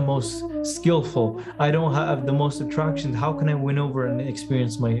not the most skillful. I don't have the most attraction. How can I win over and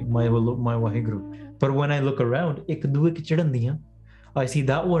experience my Waheguru? But when I look around, I see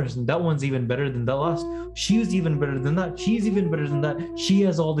that one's even better than the last. She's even better than that. She's even better than that. She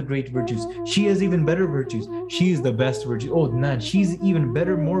has all the great virtues. She has even better virtues. She is the best virtue. Oh man, she's even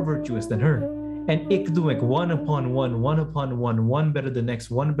better, more virtuous than her. And one upon one better than the next,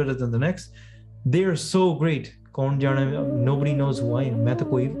 one better than the next. They are so great. Nobody knows who I am.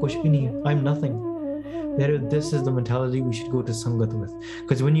 I'm nothing. This is the mentality we should go to Sangat with.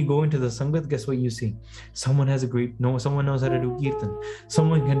 Because when you go into the Sangat, guess what you see? Someone someone knows how to do Kirtan.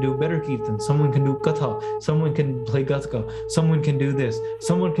 Someone can do better Kirtan. Someone can do Katha. Someone can play Gatka. Someone can do this.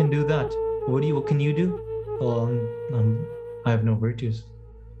 Someone can do that. What can you do? I have no virtues.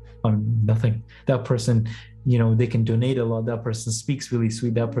 I'm nothing. That person, they can donate a lot. That person speaks really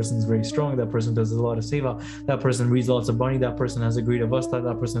sweet. That person's very strong. That person does a lot of seva. That person reads lots of Bani. That person has a great avastha.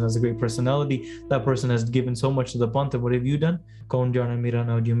 That person has a great personality. That person has given so much to the Panth. What have you done? Kaun jana mera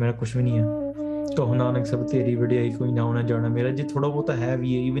na ji mera kuch bhi nahi hai. Kaho Nanak sab teri vadiyai koi na hona jana mera. Je thoda bahut hai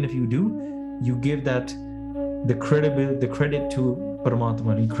bhi hai. Even if you do, you give that the credit to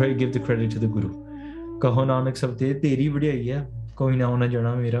Paramatma. You give the credit to the Guru. Kaho Nanak sab teri vadiyai hai. कोई ना होना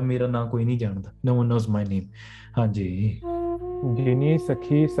जाना मेरा ना कोई नहीं जानता. No one knows my name. हाँ जी. जिनी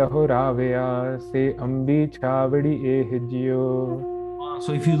सखी सहोरावया से अंबी छावड़ी ए जियो.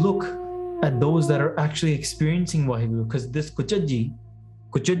 So if you look at those that are actually experiencing Waheguru, because this Kuchaji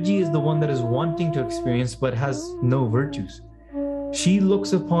is the one that is wanting to experience but has no virtues. She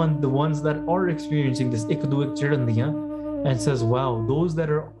looks upon the ones that are experiencing this ikduik chirandiya and says, wow, those that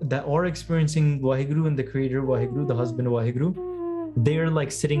are experiencing Waheguru and the creator Waheguru, the husband of Waheguru, they are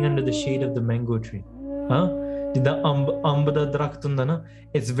like sitting under the shade of the mango tree.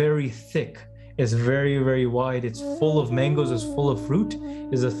 It's very thick. It's very, very wide. It's full of mangoes. It's full of fruit.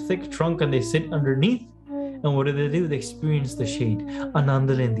 It's a thick trunk, and they sit underneath. And what do? They experience the shade.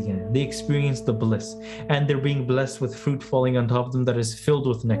 They experience the bliss. And they're being blessed with fruit falling on top of them that is filled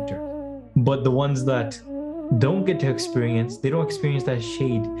with nectar. But the ones that don't get to experience, they don't experience that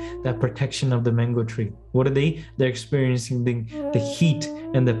shade, that protection of the mango tree. What are they? They're experiencing the heat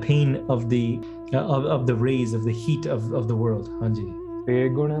and the pain of the rays, of the heat of the world. Hanji.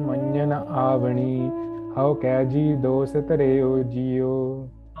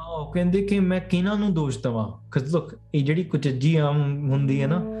 ਕਹਿੰਦੇ ਕਿ ਮੈਂ ਕਿਹਨਾਂ ਨੂੰ ਦੋਸ਼ ਦਵਾਂ? Because look, ਇਹ ਜਿਹੜੀ ਕੁਚੱਜੀ ਆਮ ਹੁੰਦੀ ਹੈ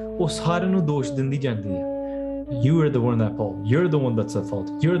ਨਾ, ਉਹ ਸਾਰਿਆਂ ਨੂੰ ਦੋਸ਼ ਦਿੰਦੀ ਜਾਂਦੀ ਹੈ. You are the one at fault. You're the one that's at fault.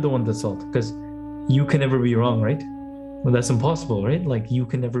 You're the one that's at fault. Because you can never be wrong, right? Well, that's impossible, right? Like, you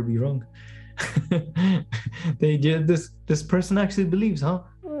can never be wrong. This person actually believes, I'm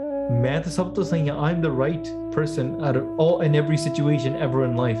the right person out of all in every situation ever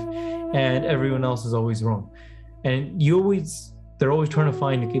in life, and everyone else is always wrong. And they're always trying to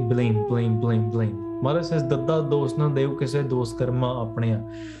find blame. Maharaj says, Dadda dosh na deo kise dosh karma apneya.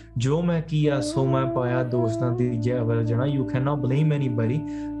 Jo main kiya so main paya dosh na dijiye avar jana. You cannot blame anybody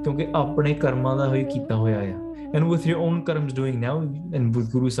kyunki apne karma da hoy kita hoya hai. And with your own karmas doing now, and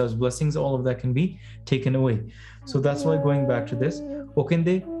with Guru Sahib's blessings, all of that can be taken away. So that's why, going back to this, I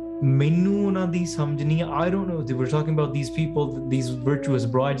don't know, we're talking about these people, these virtuous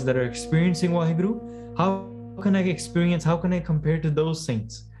brides that are experiencing Waheguru. How can I compare to those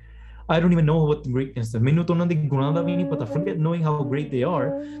saints? I don't even know what greatness is. Forget knowing how great they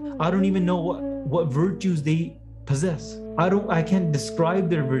are. I don't even know what virtues they possess. I can't describe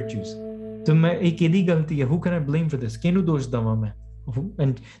their virtues. So who can I blame for this?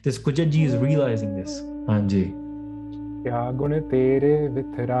 And this Kujaji is realizing this. Anji. क्या गुण तेरे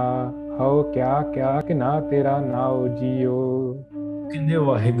विथरा हो क्या क्या कि ना तेरा नाओ जियो. कहंदे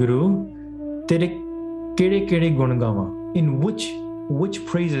वाहिगुरु तेरे केड़े गुण गावां? In which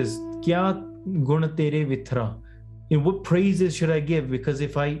praises? क्या गुण तेरे विथरा? In what praises should I give? Because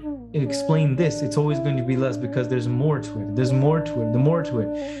if I explain this, it's always going to be less, because there's more to it. There's more to it. The more to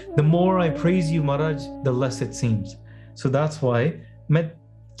it. The more I praise you, Maharaj, the less it seems. So that's why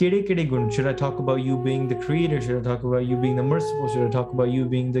should I talk about you being the creator? Should I talk about you being the merciful? Should I talk about you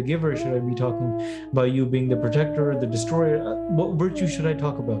being the giver? Should I be talking about you being the protector, the destroyer? What virtue should I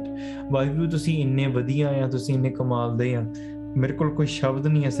talk about? Vaheguru ਤੁਸੀਂ ਇੰਨੇ ਵਧੀਆ ਆ, ਤੁਸੀਂ ਇੰਨੇ ਕਮਾਲ ਦੇ ਆ, ਮੇਰੇ ਕੋਲ ਕੋਈ ਸ਼ਬਦ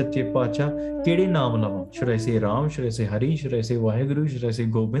ਨਹੀਂ ਹੈ ਸੱਚੇ ਪਾਤਸ਼ਾਹ, ਕਿਹੜੇ ਨਾਮ ਲਵਾਂ? Should I say Ram? Should I say Hari? Should I say Vaheguru? Should I say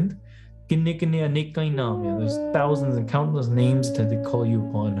Gobind? किन्ने किन्ने अनेकां ही नाम है, there's thousands and countless names that they call you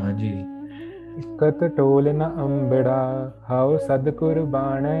upon. हाँ जी, इकत टोल न अंबड़ा हाउ सद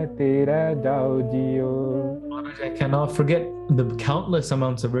कुर्बान तेरा जाओ जियो। I cannot forget the countless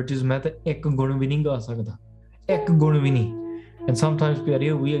amounts of virtues. मैं तो एक गुण भी नहीं गा सकता, एक गुण भी नहीं. And sometimes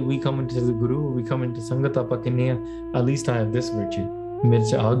we come into the Guru, we come into Sangat, ਆਪਾਂ ਕਹਿੰਦੇ ਆ, at least I have this virtue. ਮੇਰੇ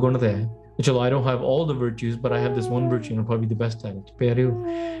ਚ ਆਹ ਗੁਣ ਤਾਂ ਹੈ. Chalo, I don't have all the virtues, but I have this one virtue and I'm probably the best at it. ਪਿਆਰਿਓ,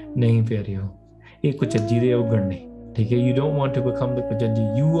 ਨਹੀਂ ਪਿਆਰਿਓ, ਇਹ ਕੁਚੱਜੀ ਦੇ ਔਗਣ ਨੇ, ਠੀਕ ਹੈ? You don't want to become the ਕੁਚੱਜੀ.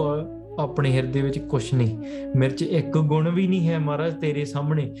 You are ਆਪਣੇ ਹਿਰਦੇ ਵਿੱਚ ਕੁਛ ਨਹੀਂ. ਮੇਰੇ ਚ ਇੱਕ ਗੁਣ ਵੀ ਨਹੀਂ ਹੈ ਮਹਾਰਾਜ, ਤੇਰੇ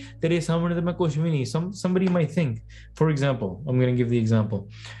ਸਾਹਮਣੇ ਤਾਂ ਮੈਂ ਕੁਛ ਵੀ ਨਹੀਂ. Somebody might think, for example, I'm going to give the example.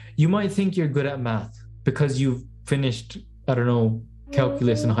 You might think you're good at math because you've finished, I don't know,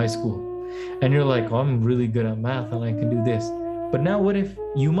 calculus in high school. And you're like, oh, I'm really good at math and I can do this. But now what if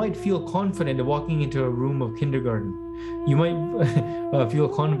you might feel confident walking into a room of kindergarten? You might feel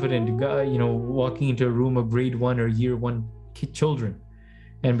confident, walking into a room of grade 1 or year 1 children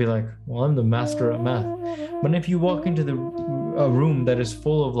and be like, well, I'm the master at math. But if you walk into a room that is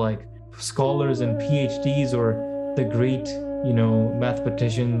full of like scholars and PhDs or the great,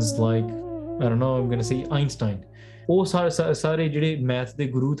 mathematicians like, I don't know, I'm going to say Einstein. ਉਹ ਸਾਰੇ ਜਿਹੜੇ math ਦੇ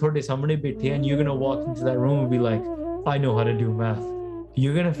ਗੁਰੂ ਤੁਹਾਡੇ ਸਾਹਮਣੇ ਬੈਠੇ, and you're going to walk into that room and be like, I know how to do math.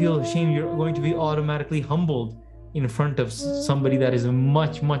 You're going to feel ashamed. You're going to be automatically humbled in front of somebody that is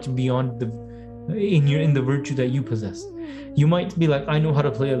much, much beyond in the virtue that you possess. You might be like, I know how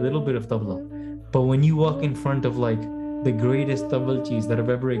to play a little bit of tabla. But when you walk in front of like the greatest tabalchis that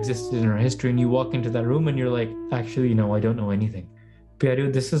have ever existed in our history, and you walk into that room and you're like, actually, no, I don't know anything. Pyareo,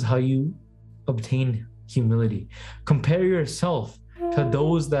 this is how you obtain humility. Compare yourself to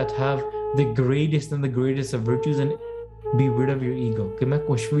those that have the greatest and the greatest of virtues and be rid of your ego.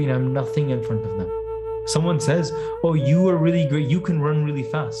 I'm nothing in front of them. Someone says, oh, you are really great, you can run really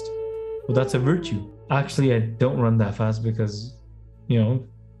fast. Well, that's a virtue. Actually, I don't run that fast because,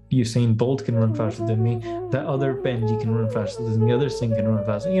 Usain Bolt can run faster than me. That other Benji can run faster than the other Singh can run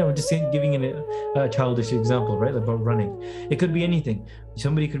faster. Just giving a childish example, right? About running. It could be anything.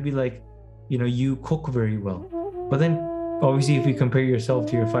 Somebody could be like, you cook very well. But then, obviously, if you compare yourself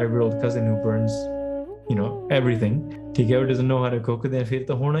to your 5-year-old cousin who burns, everything, or doesn't know how to cook, then fir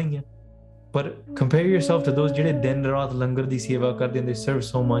to hona hi hai. But compare yourself to those jehde din raat langar di seva karde and they serve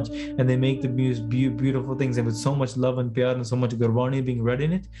so much and they make the most beautiful things and with so much love and pyar and so much gurbani being read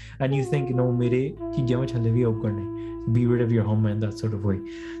in it, and you think, mere cheezain vich hale vi aukar ne, be rid of your home in that sort of way.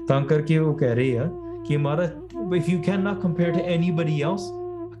 ਤਾਂ ਕਰਕੇ ਉਹ ਕਹਿ ਰਹੇ ਆ ਕਿ Maharaj, if you cannot compare to anybody else,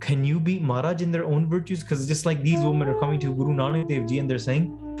 can you beat Maharaj in their own virtues? Because just like these women are coming to Guru Nanak Dev Ji and they're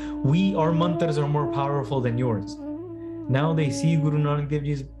saying, our mantras are more powerful than yours. Now they see Guru Nanak Dev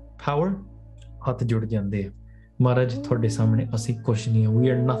Ji's power, ਹੱਥ ਜੁੜ ਜਾਂਦੇ ਆ, ਮਹਾਰਾਜ ਤੁਹਾਡੇ ਸਾਹਮਣੇ ਅਸੀਂ ਕੁਛ ਨਹੀਂ ਹਾਂ, we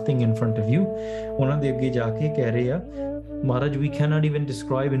are nothing in front of you. ਉਹਨਾਂ ਦੇ ਅੱਗੇ ਜਾ ਕੇ ਕਹਿ ਰਹੇ ਆ, ਮਹਾਰਾਜ we cannot even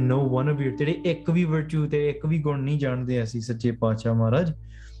describe and know one of your, ਤੇਰੇ ਇੱਕ ਵੀ virtue ਤੇ ਇੱਕ ਵੀ ਗੁਣ ਨਹੀਂ ਜਾਣਦੇ ਅਸੀਂ ਸੱਚੇ ਪਾਤਸ਼ਾਹ ਮਹਾਰਾਜ,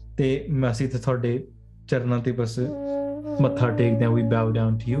 ਤੇ ਅਸੀਂ ਤੇ ਤੁਹਾਡੇ ਚਰਨਾਂ ਤੇ ਬਸ ਮੱਥਾ ਟੇਕਦੇ ਹਾਂ, we bow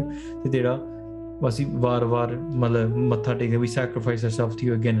down to you, ਤੇ ਤੇਰਾ ਅਸੀਂ ਵਾਰ-ਵਾਰ ਮਤਲਬ ਮੱਥਾ ਟੇਕਦੇ, we sacrifice ourselves to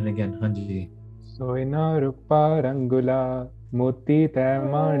you again and again. ਹਾਂਜੀ, ਸੋਇਨਾ ਰੂਪਾ ਰੰਗੁਲਾ ਮੋਤੀ ਤੈ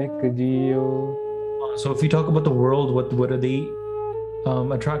ਮਾਣਿਕ ਜਿਓ. So if you talk about the world, what are they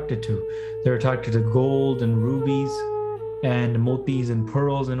attracted to? They're attracted to gold and rubies and motis and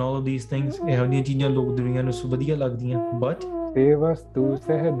pearls and all of these things. ਇਹੋ ਜਿਹੀਆਂ ਚੀਜ਼ਾਂ ਲੋਕ ਦੁਨੀਆ ਨੂੰ ਵਧੀਆ ਲੱਗਦੀਆਂ, but ਤੇ ਵਸਤੂ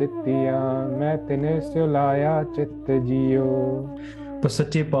ਸਹਿ ਦਿੱਤੀਆਂ ਮੈਂ ਤਿਨੇ ਸਿਉ ਲਾਇਆ ਚਿੱਤ ਜਿਓ. ਪਰ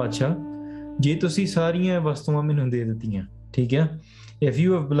ਸੱਚੇ ਪਾਤਸ਼ਾਹ, ਜੇ ਤੁਸੀਂ ਸਾਰੀਆਂ ਵਸਤੂਆਂ ਮੈਨੂੰ ਦੇ ਦਿੱਤੀਆਂ, ਠੀਕ ਹੈ, if you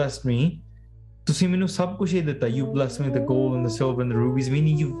have blessed me, ਤੁਸੀਂ ਮੈਨੂੰ ਸਭ ਕੁਝ ਹੀ ਦਿੱਤਾ, you blessed me with the gold and the silver and the rubies,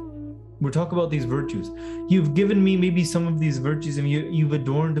 meaning we're talking about these virtues. You've given me maybe some of these virtues and you've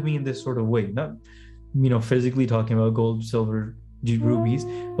adorned me in this sort of way. Not, physically talking about gold, silver, rubies,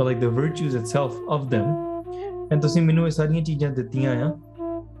 but like the virtues itself of them. And ਤੁਸੀਂ ਮੈਨੂੰ ਇਹ ਸਾਰੀਆਂ ਚੀਜ਼ਾਂ ਦਿੱਤੀਆਂ ਆ,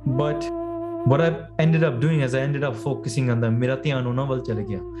 but what I've ended up doing is I ended up focusing on them. ਮੇਰਾ ਧਿਆਨ ਉਹਨਾਂ ਵੱਲ ਚਲੇ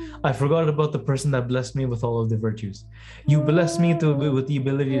ਗਿਆ. I forgot about the person that blessed me with all of the virtues. You blessed me with the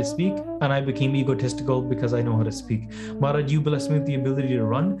ability to speak, and I became egotistical because I know how to speak. Maharaj, you blessed me with the ability to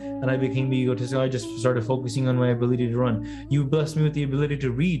run, and I became egotistical. I just started focusing on my ability to run. You blessed me with the ability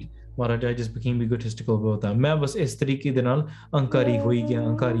to read. Maharaj, I just became egotistical about that. ਮੈਂ ਬਸ ਇਸ ਤਰੀਕੇ ਦੇ ਨਾਲ ਅਹੰਕਾਰੀ ਹੋਈ ਗਿਆ.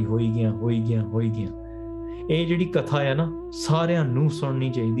 ਇਹ ਜਿਹੜੀ ਕਥਾ ਹੈ ਨਾ, ਸਾਰਿਆਂ ਨੂੰ ਸੁਣਨੀ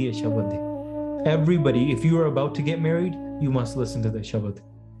ਚਾਹੀਦੀ ਹੈ ਸ਼ਬਦ ਦੀ. Everybody, if you are about to get married, you must listen to the shabad.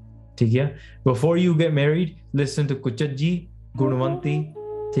 ठीक है? Before you get married, listen to Kuchajji, Gunwanti.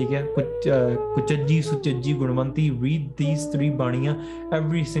 ठीक है? Kuchajji, Suchajji, Gunwanti. Read these 3 baniya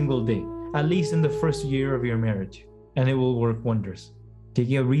every single day, at least in the first year of your marriage, and it will work wonders. ठीक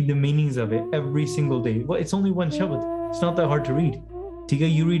है, read the meanings of it every single day. Well, it's only one shabad. It's not that hard to read. ठीक है,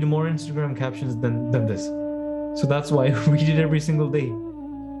 you read more Instagram captions than this. So that's why read it every single day.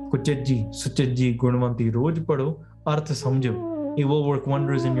 कुचत जी, सुचत जी, गुणवंती, रोज पढ़ो, अर्थ समझो. It will work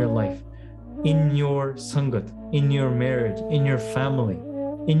wonders in your life, in your sangat, in your marriage, in your family,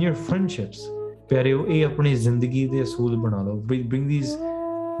 in your friendships. प्यारेओ, ये अपनी जिंदगी दे असूल बना लो. Bring these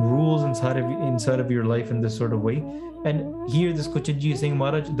rules inside of your life in this sort of way. And here this Kuchit ji is saying,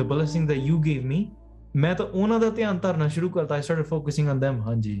 Maharaj, the blessing that you gave me, मैं तो उन्हां दा ध्यान धरना शुरू करता. I started focusing on them.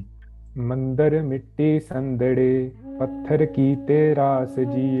 हाँ जी. मंदर मिट्टी संदड़े पत्थर की तेरास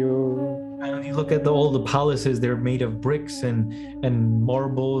जियो. And when you look at all the palaces, they're made of bricks and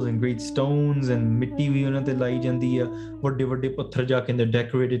marbles and great stones, and mitti vi unham te lai jandi hai, vadde vadde patthar ja ke they're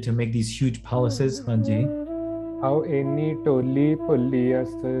decorated to make these huge palaces. हाँ जी. आओ any टोली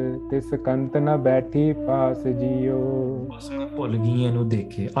भुलियस तिस कंत न बैठी पास जियो. बस मैं भुल गई इहनू देख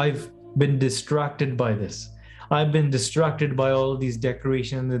के. I've been distracted by this. I've been distracted by all these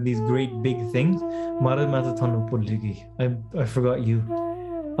decorations and these great big things. Maharaj, मैं तो थानू भुल गई. I forgot you.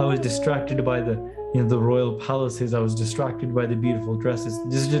 I was distracted by the royal palaces. I was distracted by the beautiful dresses.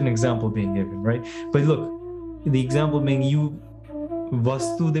 This is just an example being given, right? But look, the example being you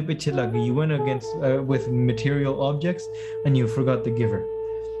vastu de piche lag gayi. You went against with material objects and you forgot the giver.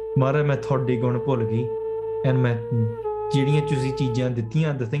 Maharaj, मैं थोड़े गुण भुल गई, and मैं ਜਿਹੜੀਆਂ ਤੁਸੀਂ ਚੀਜ਼ਾਂ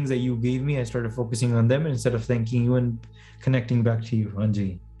ਦਿੱਤੀਆਂ, the things that you gave me, I started focusing on them instead of thanking you and connecting back to you. ਹਾਂਜੀ.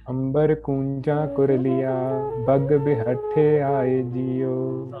 अंबर कूंजा कुरलिया बग बिहठे आए जियो.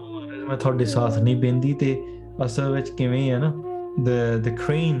 मैं ਤੁਹਾਡੇ ਸਾਥ ਨਹੀਂ ਬੈਂਦੀ ਤੇ ਅਸਲ ਵਿੱਚ ਕਿਵੇਂ ਹੈ ਨਾ, the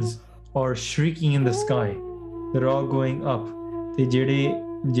cranes are shrieking in the sky. They're all going up. ਤੇ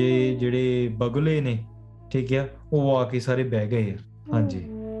ਜਿਹੜੇ ਬਗਲੇ ਨੇ, ਠੀਕ ਹੈ, ਉਹ ਆ ਕੇ ਸਾਰੇ ਬਹਿ ਗਏ. ਹਾਂਜੀ.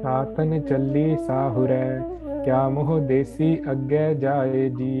 सातन चली साहुरै क्या मोह देसी अगे जाए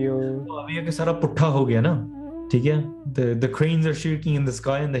जियो. अभी है कि सारा पुट्ठा हो गया ना, ठीक है. The cranes are shaking in the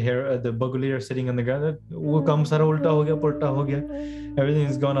sky and the bugles are sitting on the ground. वो काम सारा उल्टा हो गया, पुट्ठा हो गया. Everything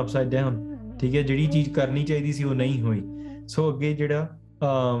is gone upside down. ठीक है, ਜਿਹੜੀ ਚੀਜ਼ ਕਰਨੀ ਚਾਹੀਦੀ ਸੀ ਉਹ ਨਹੀਂ ਹੋਈ. ਸੋ ਅੱਗੇ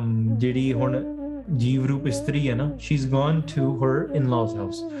ਜਿਹੜੀ ਹੁਣ ਜੀਵ ਰੂਪ ਇਸਤਰੀ ਹੈ ਨਾ, she's gone to her in-laws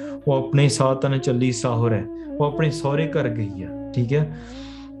house. ਉਹ ਆਪਣੇ ਸਾਥ ਨਾਲ ਚੱਲੀ ਸਾਹੁਰ ਹੈ, ਉਹ ਆਪਣੇ ਸਹੁਰੇ ਘਰ ਗਈ ਆ. ਠੀਕ ਹੈ,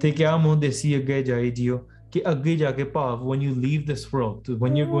 ਤੇ ਕਿਆ ਮੂੰਹ ਦੇਸੀ ਅੱਗੇ ਜਾਏ ਜਿਓ, ਕਿ ਅੱਗੇ ਜਾ ਕੇ ਭਾਵ when you leave this world,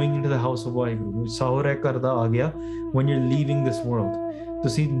 when you're going into the house of Waheguru, ਸਾਹੁਰੇ ਘਰ ਦਾ ਆ ਗਿਆ, when you're leaving this world,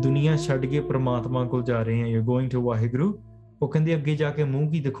 ਤੁਸੀਂ ਦੁਨੀਆ ਛੱਡ ਕੇ ਪ੍ਰਮਾਤਮਾ ਕੋਲ ਜਾ ਰਹੇ ਹੋ, you're going to ਵਾਹਿਗੁਰੂ. ਉਹ ਕਹਿੰਦੇ ਅੱਗੇ ਜਾ ਕੇ ਮੂੰਹ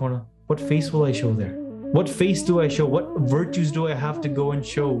ਕੀ ਦਿਖਾਉਣਾ? What face will I show there? What face do I show? What virtues do I have to go and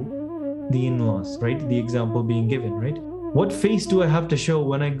show the in-laws, right? The example being given, right? What face do I have to show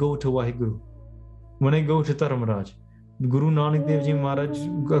when I go to Waheguru, when I go to Dharamraj? Guru Nanak Dev Ji Maharaj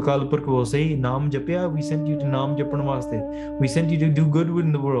Akal Purkh will say, Naam Japya, we sent you to Naam Japan Vaste. We sent you to do good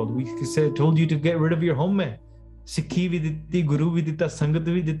in the world. We told you to get rid of your home. Sikhi vi ditti, Guru vi ditta, Sangat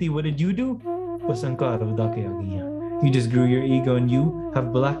vi ditti. What did you do? Pasankar vada ke aa gayi. You just grew your ego and you have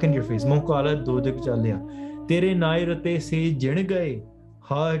blackened your face. Monkala dojak chalya. Tere naai rate se jin gaye.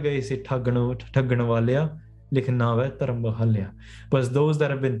 Ha gaye se ठगण Walia. Likh naave dharam bahalya. But those that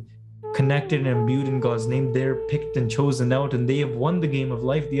have been connected and imbued in God's name, they're picked and chosen out and they have won the game of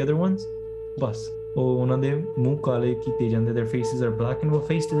life. The other ones, bas, ਉਹਨਾਂ ਦੇ ਮੂੰਹ ਕਾਲੇ ਕੀਤੇ ਜਾਂਦੇ, their faces are black, and what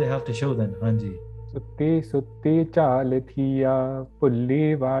face do they have to show then? ਹਾਂਜੀ. ਸੁੱਤੀ ਸੁੱਤੀ ਝਾਲ ਥੀਆ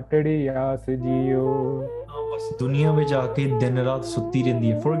ਭੁੱਲੀ ਵਾਟੜੀ ਆਸ ਜਿਓ. ਬਸ ਦੁਨੀਆ ਵਿੱਚ ਆ ਕੇ ਦਿਨ ਰਾਤ ਸੁੱਤੀ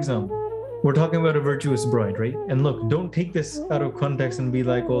ਰਹਿੰਦੀ ਹੈ. For example, we're talking about a virtuous bride, right? And look, don't take this out of context and be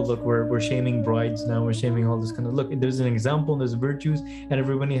like, oh, look, we're shaming brides now, we're shaming all this kind of. Look, there's an example, there's virtues, and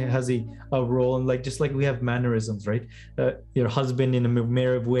everybody has a role, and like just like we have mannerisms, right? Your husband in a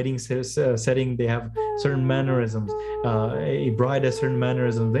marriage wedding setting, they have certain mannerisms. A bride has certain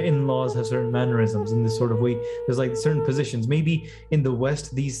mannerisms. The in-laws have certain mannerisms in this sort of way. There's like certain positions. Maybe in the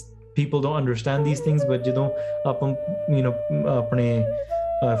West, these people don't understand these things, but you know,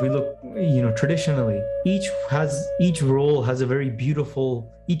 if we look, traditionally, each role has a very beautiful.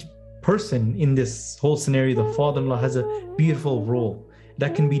 Each person in this whole scenario, the father-in-law has a beautiful role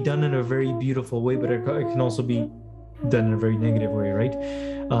that can be done in a very beautiful way, but it can also be done in a very negative way, right?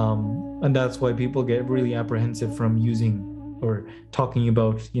 And that's why people get really apprehensive from using or talking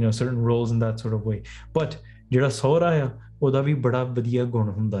about certain roles in that sort of way. But ਜਿਹੜਾ ਸਹੁਰਾ ਆ ਉਹਦਾ ਵੀ ਬੜਾ ਵਧੀਆ ਗੁਣ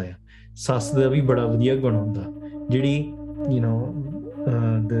ਹੁੰਦਾ ਆ, ਸੱਸ ਦਾ ਵੀ ਬੜਾ ਵਧੀਆ ਗੁਣ ਹੁੰਦਾ, ਜਿਹੜੀ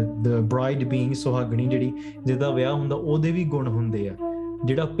the bride being ਸੁਹਾਗਣੀ ਜਿਹੜੀ ਜਿਹਦਾ ਵਿਆਹ ਹੁੰਦਾ ਉਹਦੇ ਵੀ ਗੁਣ ਹੁੰਦੇ ਆ,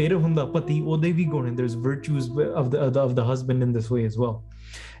 ਜਿਹੜਾ ਪਿਰ ਹੁੰਦਾ ਪਤੀ ਉਹਦੇ ਵੀ ਗੁਣ, there's virtues of the husband in this way as well.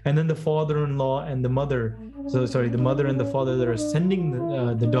 And then the father-in-law and the mother and the father that are sending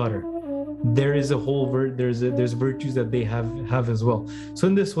the daughter, there is a whole there's virtues that they have as well. So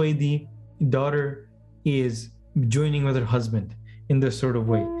in this way, the daughter is joining with her husband in this sort of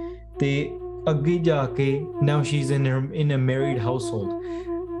way. They agge jaake, now she's in a married household,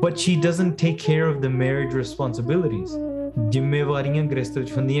 but she doesn't take care of the marriage responsibilities. ਜ਼ਿੰਮੇਵਾਰੀਆਂ ਗ੍ਰਸਤ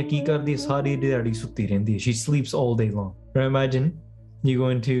ਵਿੱਚ ਹੁੰਦੀਆਂ, ਕੀ ਕਰਦੀ ਹੈ, ਸਾਰੀ ਦਿਹਾੜੀ ਸੁੱਤੀ ਰਹਿੰਦੀ ਹੈ. She sleeps all day long. Right? Imagine you go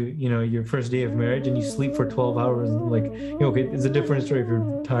into, your first day of marriage and you sleep for 12 hours. Like, okay, it's a different story. If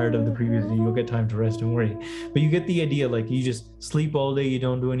you're tired of the previous day, you'll get time to rest, don't worry. But you get the idea, like, you just sleep all day, you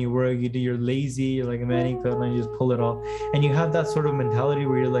don't do any work, you're lazy, you're like, man, you just pull it off. And you have that sort of mentality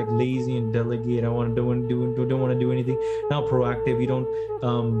where you're like lazy and delegate, don't want to do anything, not proactive, you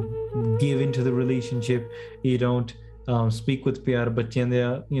don't give into the relationship, you don't speak with pyar bachchiyan de,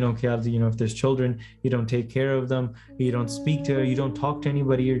 if there's children, you don't take care of them, you don't speak to her, you don't talk to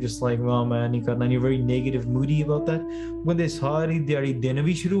anybody, you're just like, well, man, and you're very negative, moody about that. When they sari diari din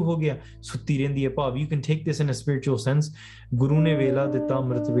vi shuru ho gaya, sutti rendi hai bhav. You can take this in a spiritual sense. Guru ne vela ditta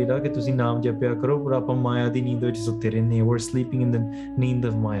amrit vela ke tusi naam japya karo, par aapa maya di neend vich sutte rehne hain. We're sleeping in the neend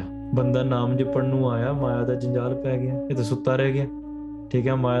of maya. Banda naam japan nu aaya, maya da janjal pੈ ਗਿਆ, ਇਹ ਤਾਂ ਸੁੱਤਾ ਰਹਿ ਗਿਆ. ਠੀਕ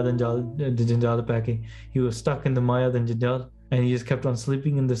ਹੈ, ਮਾਇਆ ਦਾ ਜੰਜਾਲ ਪੈ ਕੇ he was stuck in the Maya the ਜੰਜਾਲ and he just kept on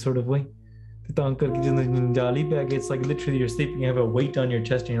sleeping in this sort of way. ਤੇ ਤਾਂ ਕਰਕੇ ਜਦੋਂ ਜੰਜਾਲ ਹੀ ਪੈ ਗਿਆ, it's like literally you're sleeping, you have a weight on your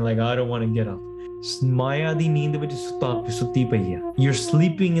chest and you're like, I don't want to get up. ਮਾਇਆ ਦੀ ਨੀਂਦ ਵਿੱਚ ਸੁੱਤੀ ਪਈ ਹੈ. You're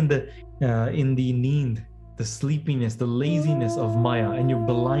sleeping in the need, the sleepiness, the laziness of Maya, and you're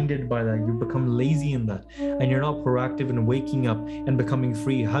blinded by that. You become lazy in that, and you're not proactive in waking up and becoming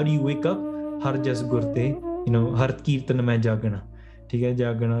free. How do you wake up? Har jas gurte, har kirtan mein jagana. ठीक है,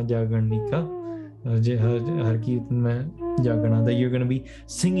 जागना जागरणी का हर कीर्तन में जागना, that you're going to be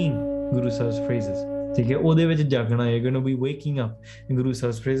singing Guru Sahib's praises. ठीक है, ਉਹਦੇ ਵਿੱਚ ਜਾਗਣਾ, you're going to be waking up in Guru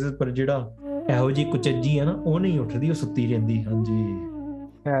Sahib's praises. ਪਰ ਜਿਹੜਾ ਇਹੋ ਜਿਹੀ ਕੁਚੱਜੀ ਹੈ ਨਾ, ਉਹ ਨਹੀਂ ਉੱਠਦੀ, ਉਹ ਸੁੱਤੀ ਰਹਿੰਦੀ. ਹਾਂਜੀ,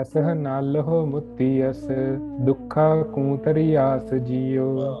 ਐਸਹ ਨਲ ਹੋ ਮੁੱਤੀਅਸ ਦੁੱਖਾ ਕੂ ਤਰੀਆਸ ਜੀਓ.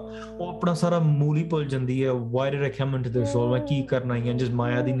 ਉਹ ਆਪਣਾ ਸਾਰਾ ਮੂਲ ਹੀ ਭੁੱਲ ਜਾਂਦੀ ਹੈ. Why did I come into this world? ਮੈਂ ਕੀ ਕਰਨਾ ਹੀ ਹੈ? ਜਿਸ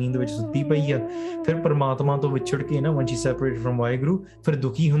ਮਾਇਆ ਦੀ ਨੀਂਦ ਵਿੱਚ ਸੁੱਤੀ ਪਈ ਹੈ. ਫਿਰ ਪਰਮਾਤਮਾ ਤੋਂ ਵਿਛੜ ਕੇ ਨਾ, when she separated from Waheguru, ਫਿਰ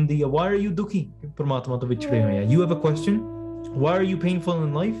ਦੁਖੀ ਹੁੰਦੀ ਹੈ. Why are you ਦੁਖੀ? ਪਰਮਾਤਮਾ ਤੋਂ ਵਿਛੜੇ ਹੋਏ ਆ. You have a question? Why are you painful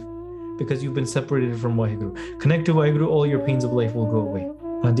in life? Because you've been separated from Waheguru. Connect to Waheguru, all your pains of life will go away.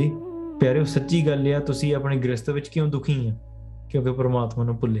 ਹਾਂਜੀ ਪਿਆਰਿਓ, ਸੱਚੀ ਗੱਲ ਹੈ, ਤੁਸੀਂ ਆਪਣੇ ਗ੍ਰਸਤ ਵਿੱਚ ਕਿਉਂ ਦੁਖੀ ਆ? ਕਿਉਂਕਿ ਪਰਮਾਤਮਾ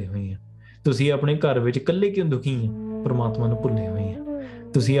ਨੂੰ ਭੁੱਲੇ ਹੋਏ ਆ. ਤੁਸੀਂ ਆਪਣੇ ਘਰ ਵਿੱਚ ਇਕੱਲੇ ਕਿਉਂ ਦੁਖੀ ਆ? ਪਰਮਾਤਮਾ ਨੂੰ ਭੁੱਲੇ ਹੋਏ ਆ.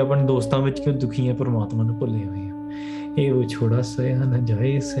 ਤੁਸੀਂ ਆਪਣੇ ਦੋਸਤਾਂ ਵਿੱਚ ਕਿਉਂ ਦੁਖੀ ਆ? ਪਰਮਾਤਮਾ ਨੂੰ ਭੁੱਲੇ ਹੋਏ ਆ. ਇਹ ਵਿਛੋੜਾ ਸਹਿਆ ਨਾ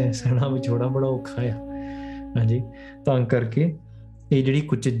ਜਾਏ, ਸਹਿਣਾ ਵਿਛੋੜਾ ਬੜਾ ਔਖਾ ਆ. ਹਾਂਜੀ, ਤਾਂ ਕਰਕੇ ਇਹ ਜਿਹੜੀ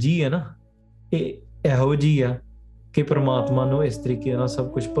ਕੁਚੱਜੀ ਹੈ ਨਾ, ਇਹ ਇਹੋ ਜਿਹੀ ਆ ਕਿ ਪਰਮਾਤਮਾ ਨੂੰ ਇਸ ਤਰੀਕੇ ਨਾਲ ਸਭ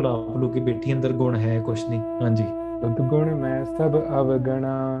ਕੁਝ ਭੁਲਾ ਭੁਲੂ ਕੇ ਬੈਠੀ, ਅੰਦਰ ਗੁਣ ਹੈ ਕੁਛ ਨਹੀਂ. ਹਾਂਜੀ, ਸਤਿਗੁਣ ਮੈਂ ਸਭ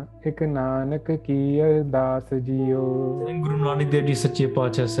ਅਵਗਣਾ, ਇੱਕ ਨਾਨਕ ਕੀ ਅਰਦਾਸ JIO. Guru Nanak Dev Ji Sache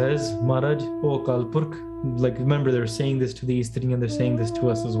Pacha says, Maharaj, O Akal Purkh, like remember they're saying this to the Istri and they're saying this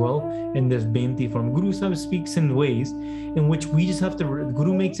to us as well in this benti form. Guru Sahib speaks in ways in which we just have to,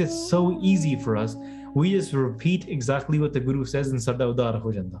 Guru makes it so easy for us. We just repeat exactly what the Guru says and sada udara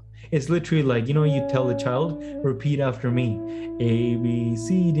ho janda. It's literally like, you tell the child, repeat after me, A, B,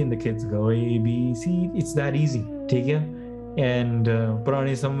 C, and the kids go A, B, C. It's that easy. Take it. And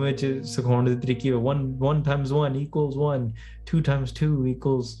ਪੁਰਾਣੇ ਸਮੇਂ ਵਿੱਚ ਸਿਖਾਉਣ ਦੇ ਤਰੀਕੇ, 1 times 1 equals 1, 2 times 2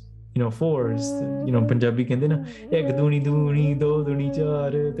 equals 4. Punjabi ਕਹਿੰਦੇ ਨਾ, 1 ਦੂਣੀ 2 ਦੂਣੀ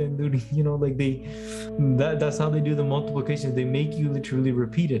 4 3 ਦੂਣੀ, like that's how they do the multiplication. They make you literally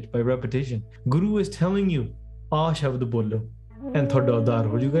repeat it by repetition. Guru is telling you, ਆ ਸ਼ਬਦ ਬੋਲੋ and ਤੁਹਾਡਾ ਉਦਾਰ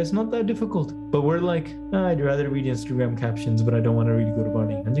ਹੋ ਜਾਊਗਾ. It's not that difficult, but we're like, I'd rather read Instagram captions, but I don't want to read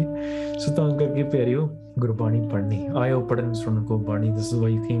Gurbani. ਹਾਂਜੀ, ਸੋ ਤਾਂ ਕਰਕੇ ਪਿਆਰਿਓ, ਗੁਰਬਾਣੀ ਪੜ੍ਹਨੀ, ਆਇਓ ਪੜ੍ਹਨ ਸੁਣਨ ਕੋ ਬਾਣੀ. This is why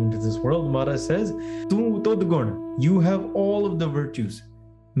you came into this world. Maharaj says, ਤੂੰ ਤੁਧ ਗੁਣ, you have all of the virtues.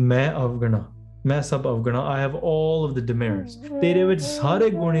 ਮੈਂ ਅਵਗਣਾ, ਮੈਂ ਸਭ ਅਵਗਣਾ, I have all of the demerits. ਤੇਰੇ ਵਿੱਚ ਸਾਰੇ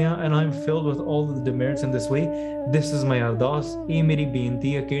ਗੁਣ ਆ, and I'm filled with all of the demerits in this way. This is my ਅਰਦਾਸ, ਇਹ ਮੇਰੀ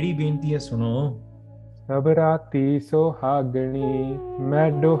ਬੇਨਤੀ ਹੈ. ਕਿਹੜੀ ਬੇਨਤੀ ਹੈ? ਸੁਣੋ. ਸਭ ਰਾਤੀ ਸੁਹਾਗਣੀ,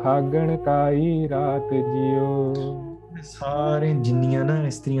 ਮੈਂ ਦੁਹਾਗਣ ਕਾਈ ਰਾਤ ਜੀਓ. ਸਾਰੇ ਜਿੰਨੀਆਂ ਨਾ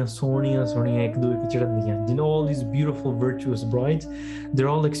ਇਸਤਰੀਆਂ ਸੋਹਣੀਆਂ ਇੱਕ ਦੂਜੇ ਚੜ੍ਹਦੀਆਂ, all these beautiful virtuous brides, they're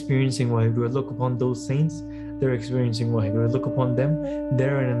all experiencing Waheguru. Look upon those saints, they're experiencing Waheguru. Look upon them,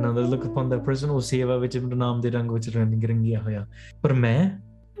 they're in another. Look upon that person, ਉਹ ਸੇਵਾ ਵਿੱਚ ਨਾਮ ਦੇ ਰੰਗ ਵਿੱਚ ਰੰਗਿਆ ਹੋਇਆ. ਪਰ ਮੈਂ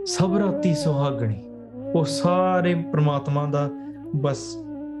ਸਭ ਰਾਤੀ ਸੁਹਾਗਣੀ, ਉਹ ਸਾਰੇ ਪ੍ਰਮਾਤਮਾ ਦਾ ਬਸ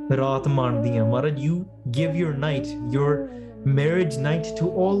ਰਾਤ ਮਾਣਦੀਆਂ. Maharaj, you give your night, your marriage night, to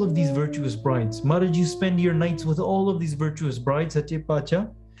all of these virtuous brides. Maharaj, you spend your nights with all of these virtuous brides. Sache Pacha,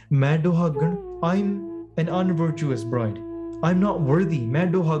 main duhagan, I'm an unvirtuous bride. I'm not worthy.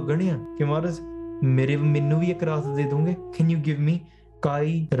 Main duhagan hai. Ke Maharaj, ਮੈਨੂੰ ਵੀ ਇੱਕ ਰਾਤ ਦੇ ਦੋਗੇ? Can you give me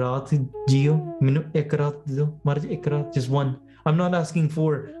काई रात जियो, मैनू एक रात दे दो महाराज, एक रात, just one. I'm not asking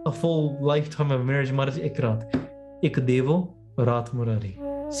for a full lifetime of marriage, महाराज एक रात, एक देवो रात मुरारी,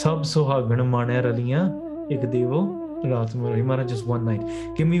 सब सुहागण माने रलियां, एक देवो रात मुरारी, महाराज just one night.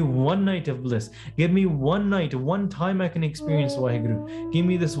 Give me one night of bliss. Give me one night, one time I can experience Waheguru. Give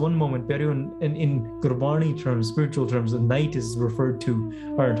me this one moment. Pyareo, in Gurbani terms, spiritual terms, the night is referred to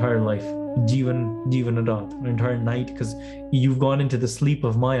our entire life. Jivan Adat, an entire night, because you've gone into the sleep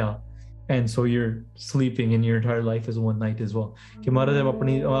of Maya, and so you're sleeping, and your entire life is one night as well. कि महाराज अब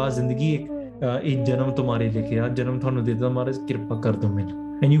अपनी जिंदगी एक जन्म तुम्हारे लेके आ, जन्म थानू दे दा महाराज, कृपा कर दो मैनू.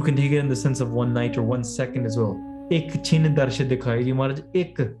 And you can take it in the sense of one night or 1 second as well. एक छिन दर्श दिखाए जी महाराज,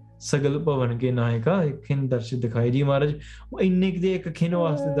 एक सगल भवन के नायका, एक खिन दर्श दिखाए जी महाराज, इन्ने के एक खिन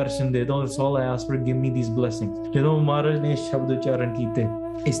वास्ते दर्शन दे दो. That's all I ask for, give me these blessings. ਜਦੋਂ महाराज ने शब्द उच्चारण ਕੀਤੇ,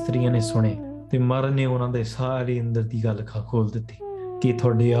 ਇਸਤਰੀਆਂ ਨੇ ਸੁਣੇ ਤੇ ਮਹਾਰਾਜ ਨੇ ਉਹਨਾਂ ਦੇ ਸਾਰੇ ਅੰਦਰ ਦੀ ਗੱਲ ਖੋਲ ਦਿੱਤੀ ਕਿ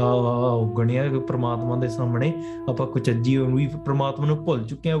ਤੁਹਾਡੇ ਆ ਉਗਣਿਆ ਪ੍ਰਮਾਤਮਾ ਦੇ ਸਾਹਮਣੇ ਆਪਾਂ ਕੁਚੱਜੀ ਵੀ ਪ੍ਰਮਾਤਮਾ ਨੂੰ ਭੁੱਲ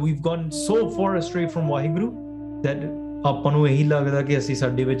ਚੁੱਕੇ ਆ. we've gone so far astray from Waheguru that ਆਪਾਂ ਨੂੰ ਇਹੀ ਲੱਗਦਾ ਕਿ ਅਸੀਂ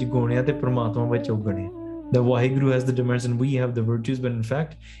ਸਾਡੇ ਵਿੱਚ ਗੁਣ ਆ ਤੇ ਪ੍ਰਮਾਤਮਾ ਵਿੱਚ ਉਗਣੇ. the Waheguru has the demerits and we have the virtues, but in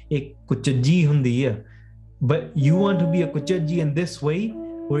fact ਇੱਕ ਕੁਚੱਜੀ ਹੁੰਦੀ ਆ. but you want to be a ਕੁਚੱਜੀ in this way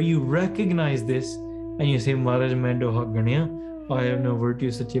where you recognize this and you say ਮਹਾਰਾਜ ਮੈਂ ਦੁਹਾਗਣਿਆ, I have no virtue,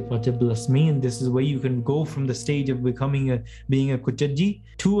 Satya Pacha bless me, and this is where you can go from the stage of being a kuchaji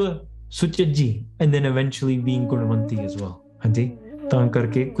to a suchaji, and then eventually being gunwanti as well. ਹਾਂਜੀ, ਤਾਂ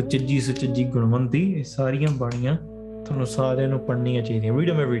ਕਰਕੇ ਕੁਚੱਜੀ ਸੁਚੱਜੀ ਗੁਣਵੰਤੀ ਇਹ ਸਾਰੀਆਂ ਬਾਣੀਆਂ ਤੁਹਾਨੂੰ ਸਾਰਿਆਂ ਨੂੰ ਪੜ੍ਹਨੀਆਂ ਚਾਹੀਦੀਆਂ.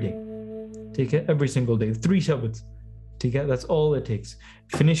 read them every day, ਠੀਕ ਹੈ, every single day, 3 ਸ਼ਬਦ, ਠੀਕ ਹੈ, that's all it takes.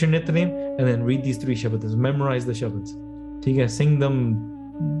 Finish your nitnem and then read these 3 shabads, memorize the shabads, ਠੀਕ ਹੈ, sing them,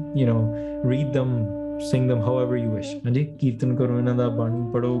 read them, sing them however you wish. ਹਾਂਜੀ, ਕੀਰਤਨ ਕਰੋ ਇਹਨਾਂ ਦਾ, ਬਾਣੀ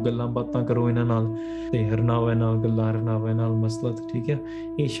ਪੜੋ, ਗੱਲਾਂ ਬਾਤਾਂ ਕਰੋ ਇਹਨਾਂ ਨਾਲ, ਤੇ ਹਰਨਾਵੇ ਨਾਲ ਗੱਲਾਂ, ਹਰਨਾਵੇ ਨਾਲ ਮਸਲਤ, ਠੀਕ ਹੈ.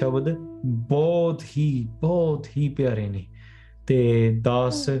 ਇਹ ਸ਼ਬਦ ਬਹੁਤ ਹੀ ਪਿਆਰੇ ਨੇ ਤੇ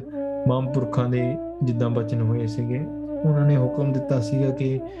ਦਾਸ ਮਹਾਂਪੁਰਖਾਂ ਦੇ ਜਿੱਦਾਂ ਬਚਨ ਹੋਏ ਸੀਗੇ, ਉਹਨਾਂ ਨੇ ਹੁਕਮ ਦਿੱਤਾ ਸੀਗਾ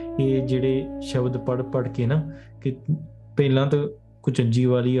ਕਿ ਇਹ ਜਿਹੜੇ ਸ਼ਬਦ ਪੜ੍ਹ ਕੇ ਨਾ, ਕਿ ਪਹਿਲਾਂ ਤਾਂ ਕੁਚੱਜੀ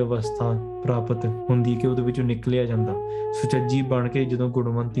ਵਾਲੀ ਅਵਸਥਾ ਪ੍ਰਾਪਤ ਹੁੰਦੀ ਕਿ ਉਹਦੇ ਵਿੱਚੋਂ ਨਿਕਲਿਆ ਜਾਂਦਾ, ਸੁਚੱਜੀ ਬਣ ਕੇ ਜਦੋਂ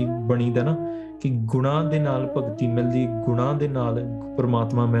ਗੁਣਵੰਤੀ ਬਣੀਦਾ ਨਾ, ਕਿ ਗੁਣਾਂ ਦੇ ਨਾਲ ਭਗਤੀ ਮਿਲਦੀ, ਗੁਣਾਂ ਦੇ ਨਾਲ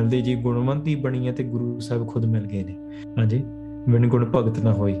ਪਰਮਾਤਮਾ ਮਿਲਦੇ. ਜੇ ਗੁਣਵੰਤੀ ਬਣੀ ਹੈ ਤੇ ਗੁਰੂ ਸਾਹਿਬ ਖੁਦ ਮਿਲ ਗਏ ਨੇ. ਹਾਂਜੀ, ਬਿਨ ਗੁਣ ਭਗਤ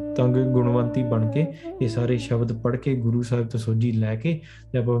ਨਾ ਹੋਈ, ਤਾਂ ਗੁਣਵੰਤੀ ਬਣ ਕੇ ਇਹ ਸਾਰੇ ਸ਼ਬਦ ਪੜ੍ਹ ਕੇ ਗੁਰੂ ਸਾਹਿਬ ਤੋਂ ਸੋਝੀ ਲੈ ਕੇ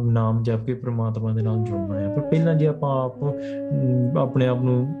ਤੇ ਆਪਾਂ ਨਾਮ ਜਪ ਕੇ ਪਰਮਾਤਮਾ ਦੇ ਨਾਲ ਜੁੜਨਾ ਹੈ. ਪਰ ਪਹਿਲਾਂ ਜੇ ਆਪਾਂ ਆਪਣੇ ਆਪ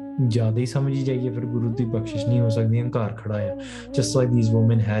ਨੂੰ ਜ਼ਿਆਦਾ ਹੀ ਸਮਝੀ ਜਾਈਏ, ਫਿਰ ਗੁਰੂ ਦੀ ਬਖਸ਼ਿਸ਼ ਨਹੀਂ ਹੋ ਸਕਦੀ, ਹੰਕਾਰ ਖੜਾ ਆ. just like these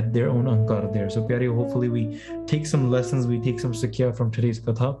women had their own ਅਹੰਕਾਰ there. so ਪਿਆਰਿਓ, hopefully we take some lessons, we take some ਸਿੱਖਿਆ from today's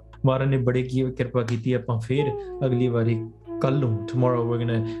ਕਥਾ. ਮਹਾਰਾਜ ਨੇ ਬੜੇ ਕੀ ਕਿਰਪਾ ਕੀਤੀ. ਆਪਾਂ ਫਿਰ ਅਗਲੀ ਵਾਰੀ ਕੱਲ ਨੂੰ, tomorrow we're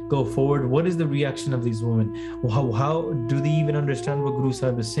going to go forward. What is the reaction of these women? How do they even understand what Guru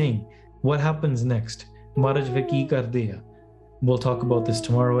Sahib is saying? What happens next? ਮਹਾਰਾਜ ਫਿਰ ਕੀ ਕਰਦੇ ਆ? we'll talk about this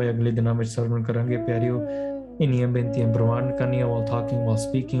tomorrow. ਅਗਲੇ ਦਿਨਾਂ ਵਿੱਚ ਸਰਵਣ ਕਰਾਂਗੇ ਪਿਆਰਿਓ. ਇੰਨੀਆਂ ਬੇਨਤੀਆਂ ਪ੍ਰਵਾਨ ਕਰਨੀਆਂ while talking, while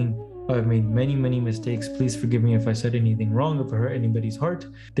speaking. I've made many mistakes. Please forgive me if I said anything wrong, if I hurt anybody's heart.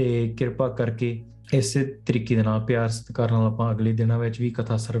 ਤੇ ਕਿਰਪਾ ਕਰਕੇ ਇਸੇ ਤਰੀਕੇ ਦੇ ਨਾਲ ਪਿਆਰ ਸਤਿਕਾਰ ਨਾਲ ਆਪਾਂ ਅਗਲੇ ਦਿਨਾਂ ਵਿੱਚ ਵੀ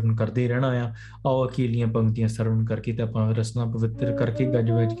ਕਥਾ ਸਰਵਣ ਕਰਦੇ ਰਹਿਣਾ ਆ. ਆਓ ਅਖੀਰਲੀਆਂ ਪੰਕਤੀਆਂ ਸਰਵਣ ਕਰਕੇ ਤੇ ਆਪਾਂ ਰਸਨਾ ਪਵਿੱਤਰ ਕਰਕੇ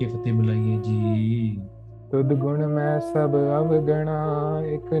ਗੱਜ ਵੱਜ ਕੇ ਫਤਿਹ ਬੁਲਾਈਏ ਜੀ. ਤੁਧ ਗੁਣ ਮੈਂ ਸਭ ਅਵਗਣਾ,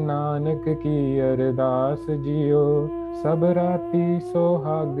 ਇੱਕ ਨਾਨਕ ਕੀ ਅਰਦਾਸ ਜਿਓ, ਸਭ ਰਾਤੀ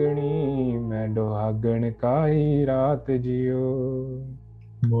ਸੁਹਾਗਣੀ, ਮੈਂ ਦੁਹਾਗਣ ਕਾਈ ਰਾਤ ਜਿਓ.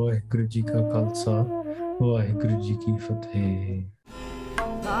 ਵਾਹਿਗੁਰੂ ਜੀ ਕਾ ਖਾਲਸਾ, ਵਾਹਿਗੁਰੂ ਜੀ ਕੀ ਫਤਿਹ.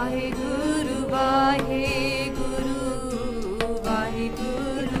 ਵਾਹਿਗੁਰੂ ਵਾਹਿਗੁਰੂ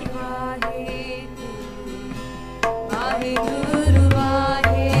ਵਾਹਿਗੁਰੂ ਵਾਹਿਗੁਰੂ ਵਾਹਿਗੁਰੂ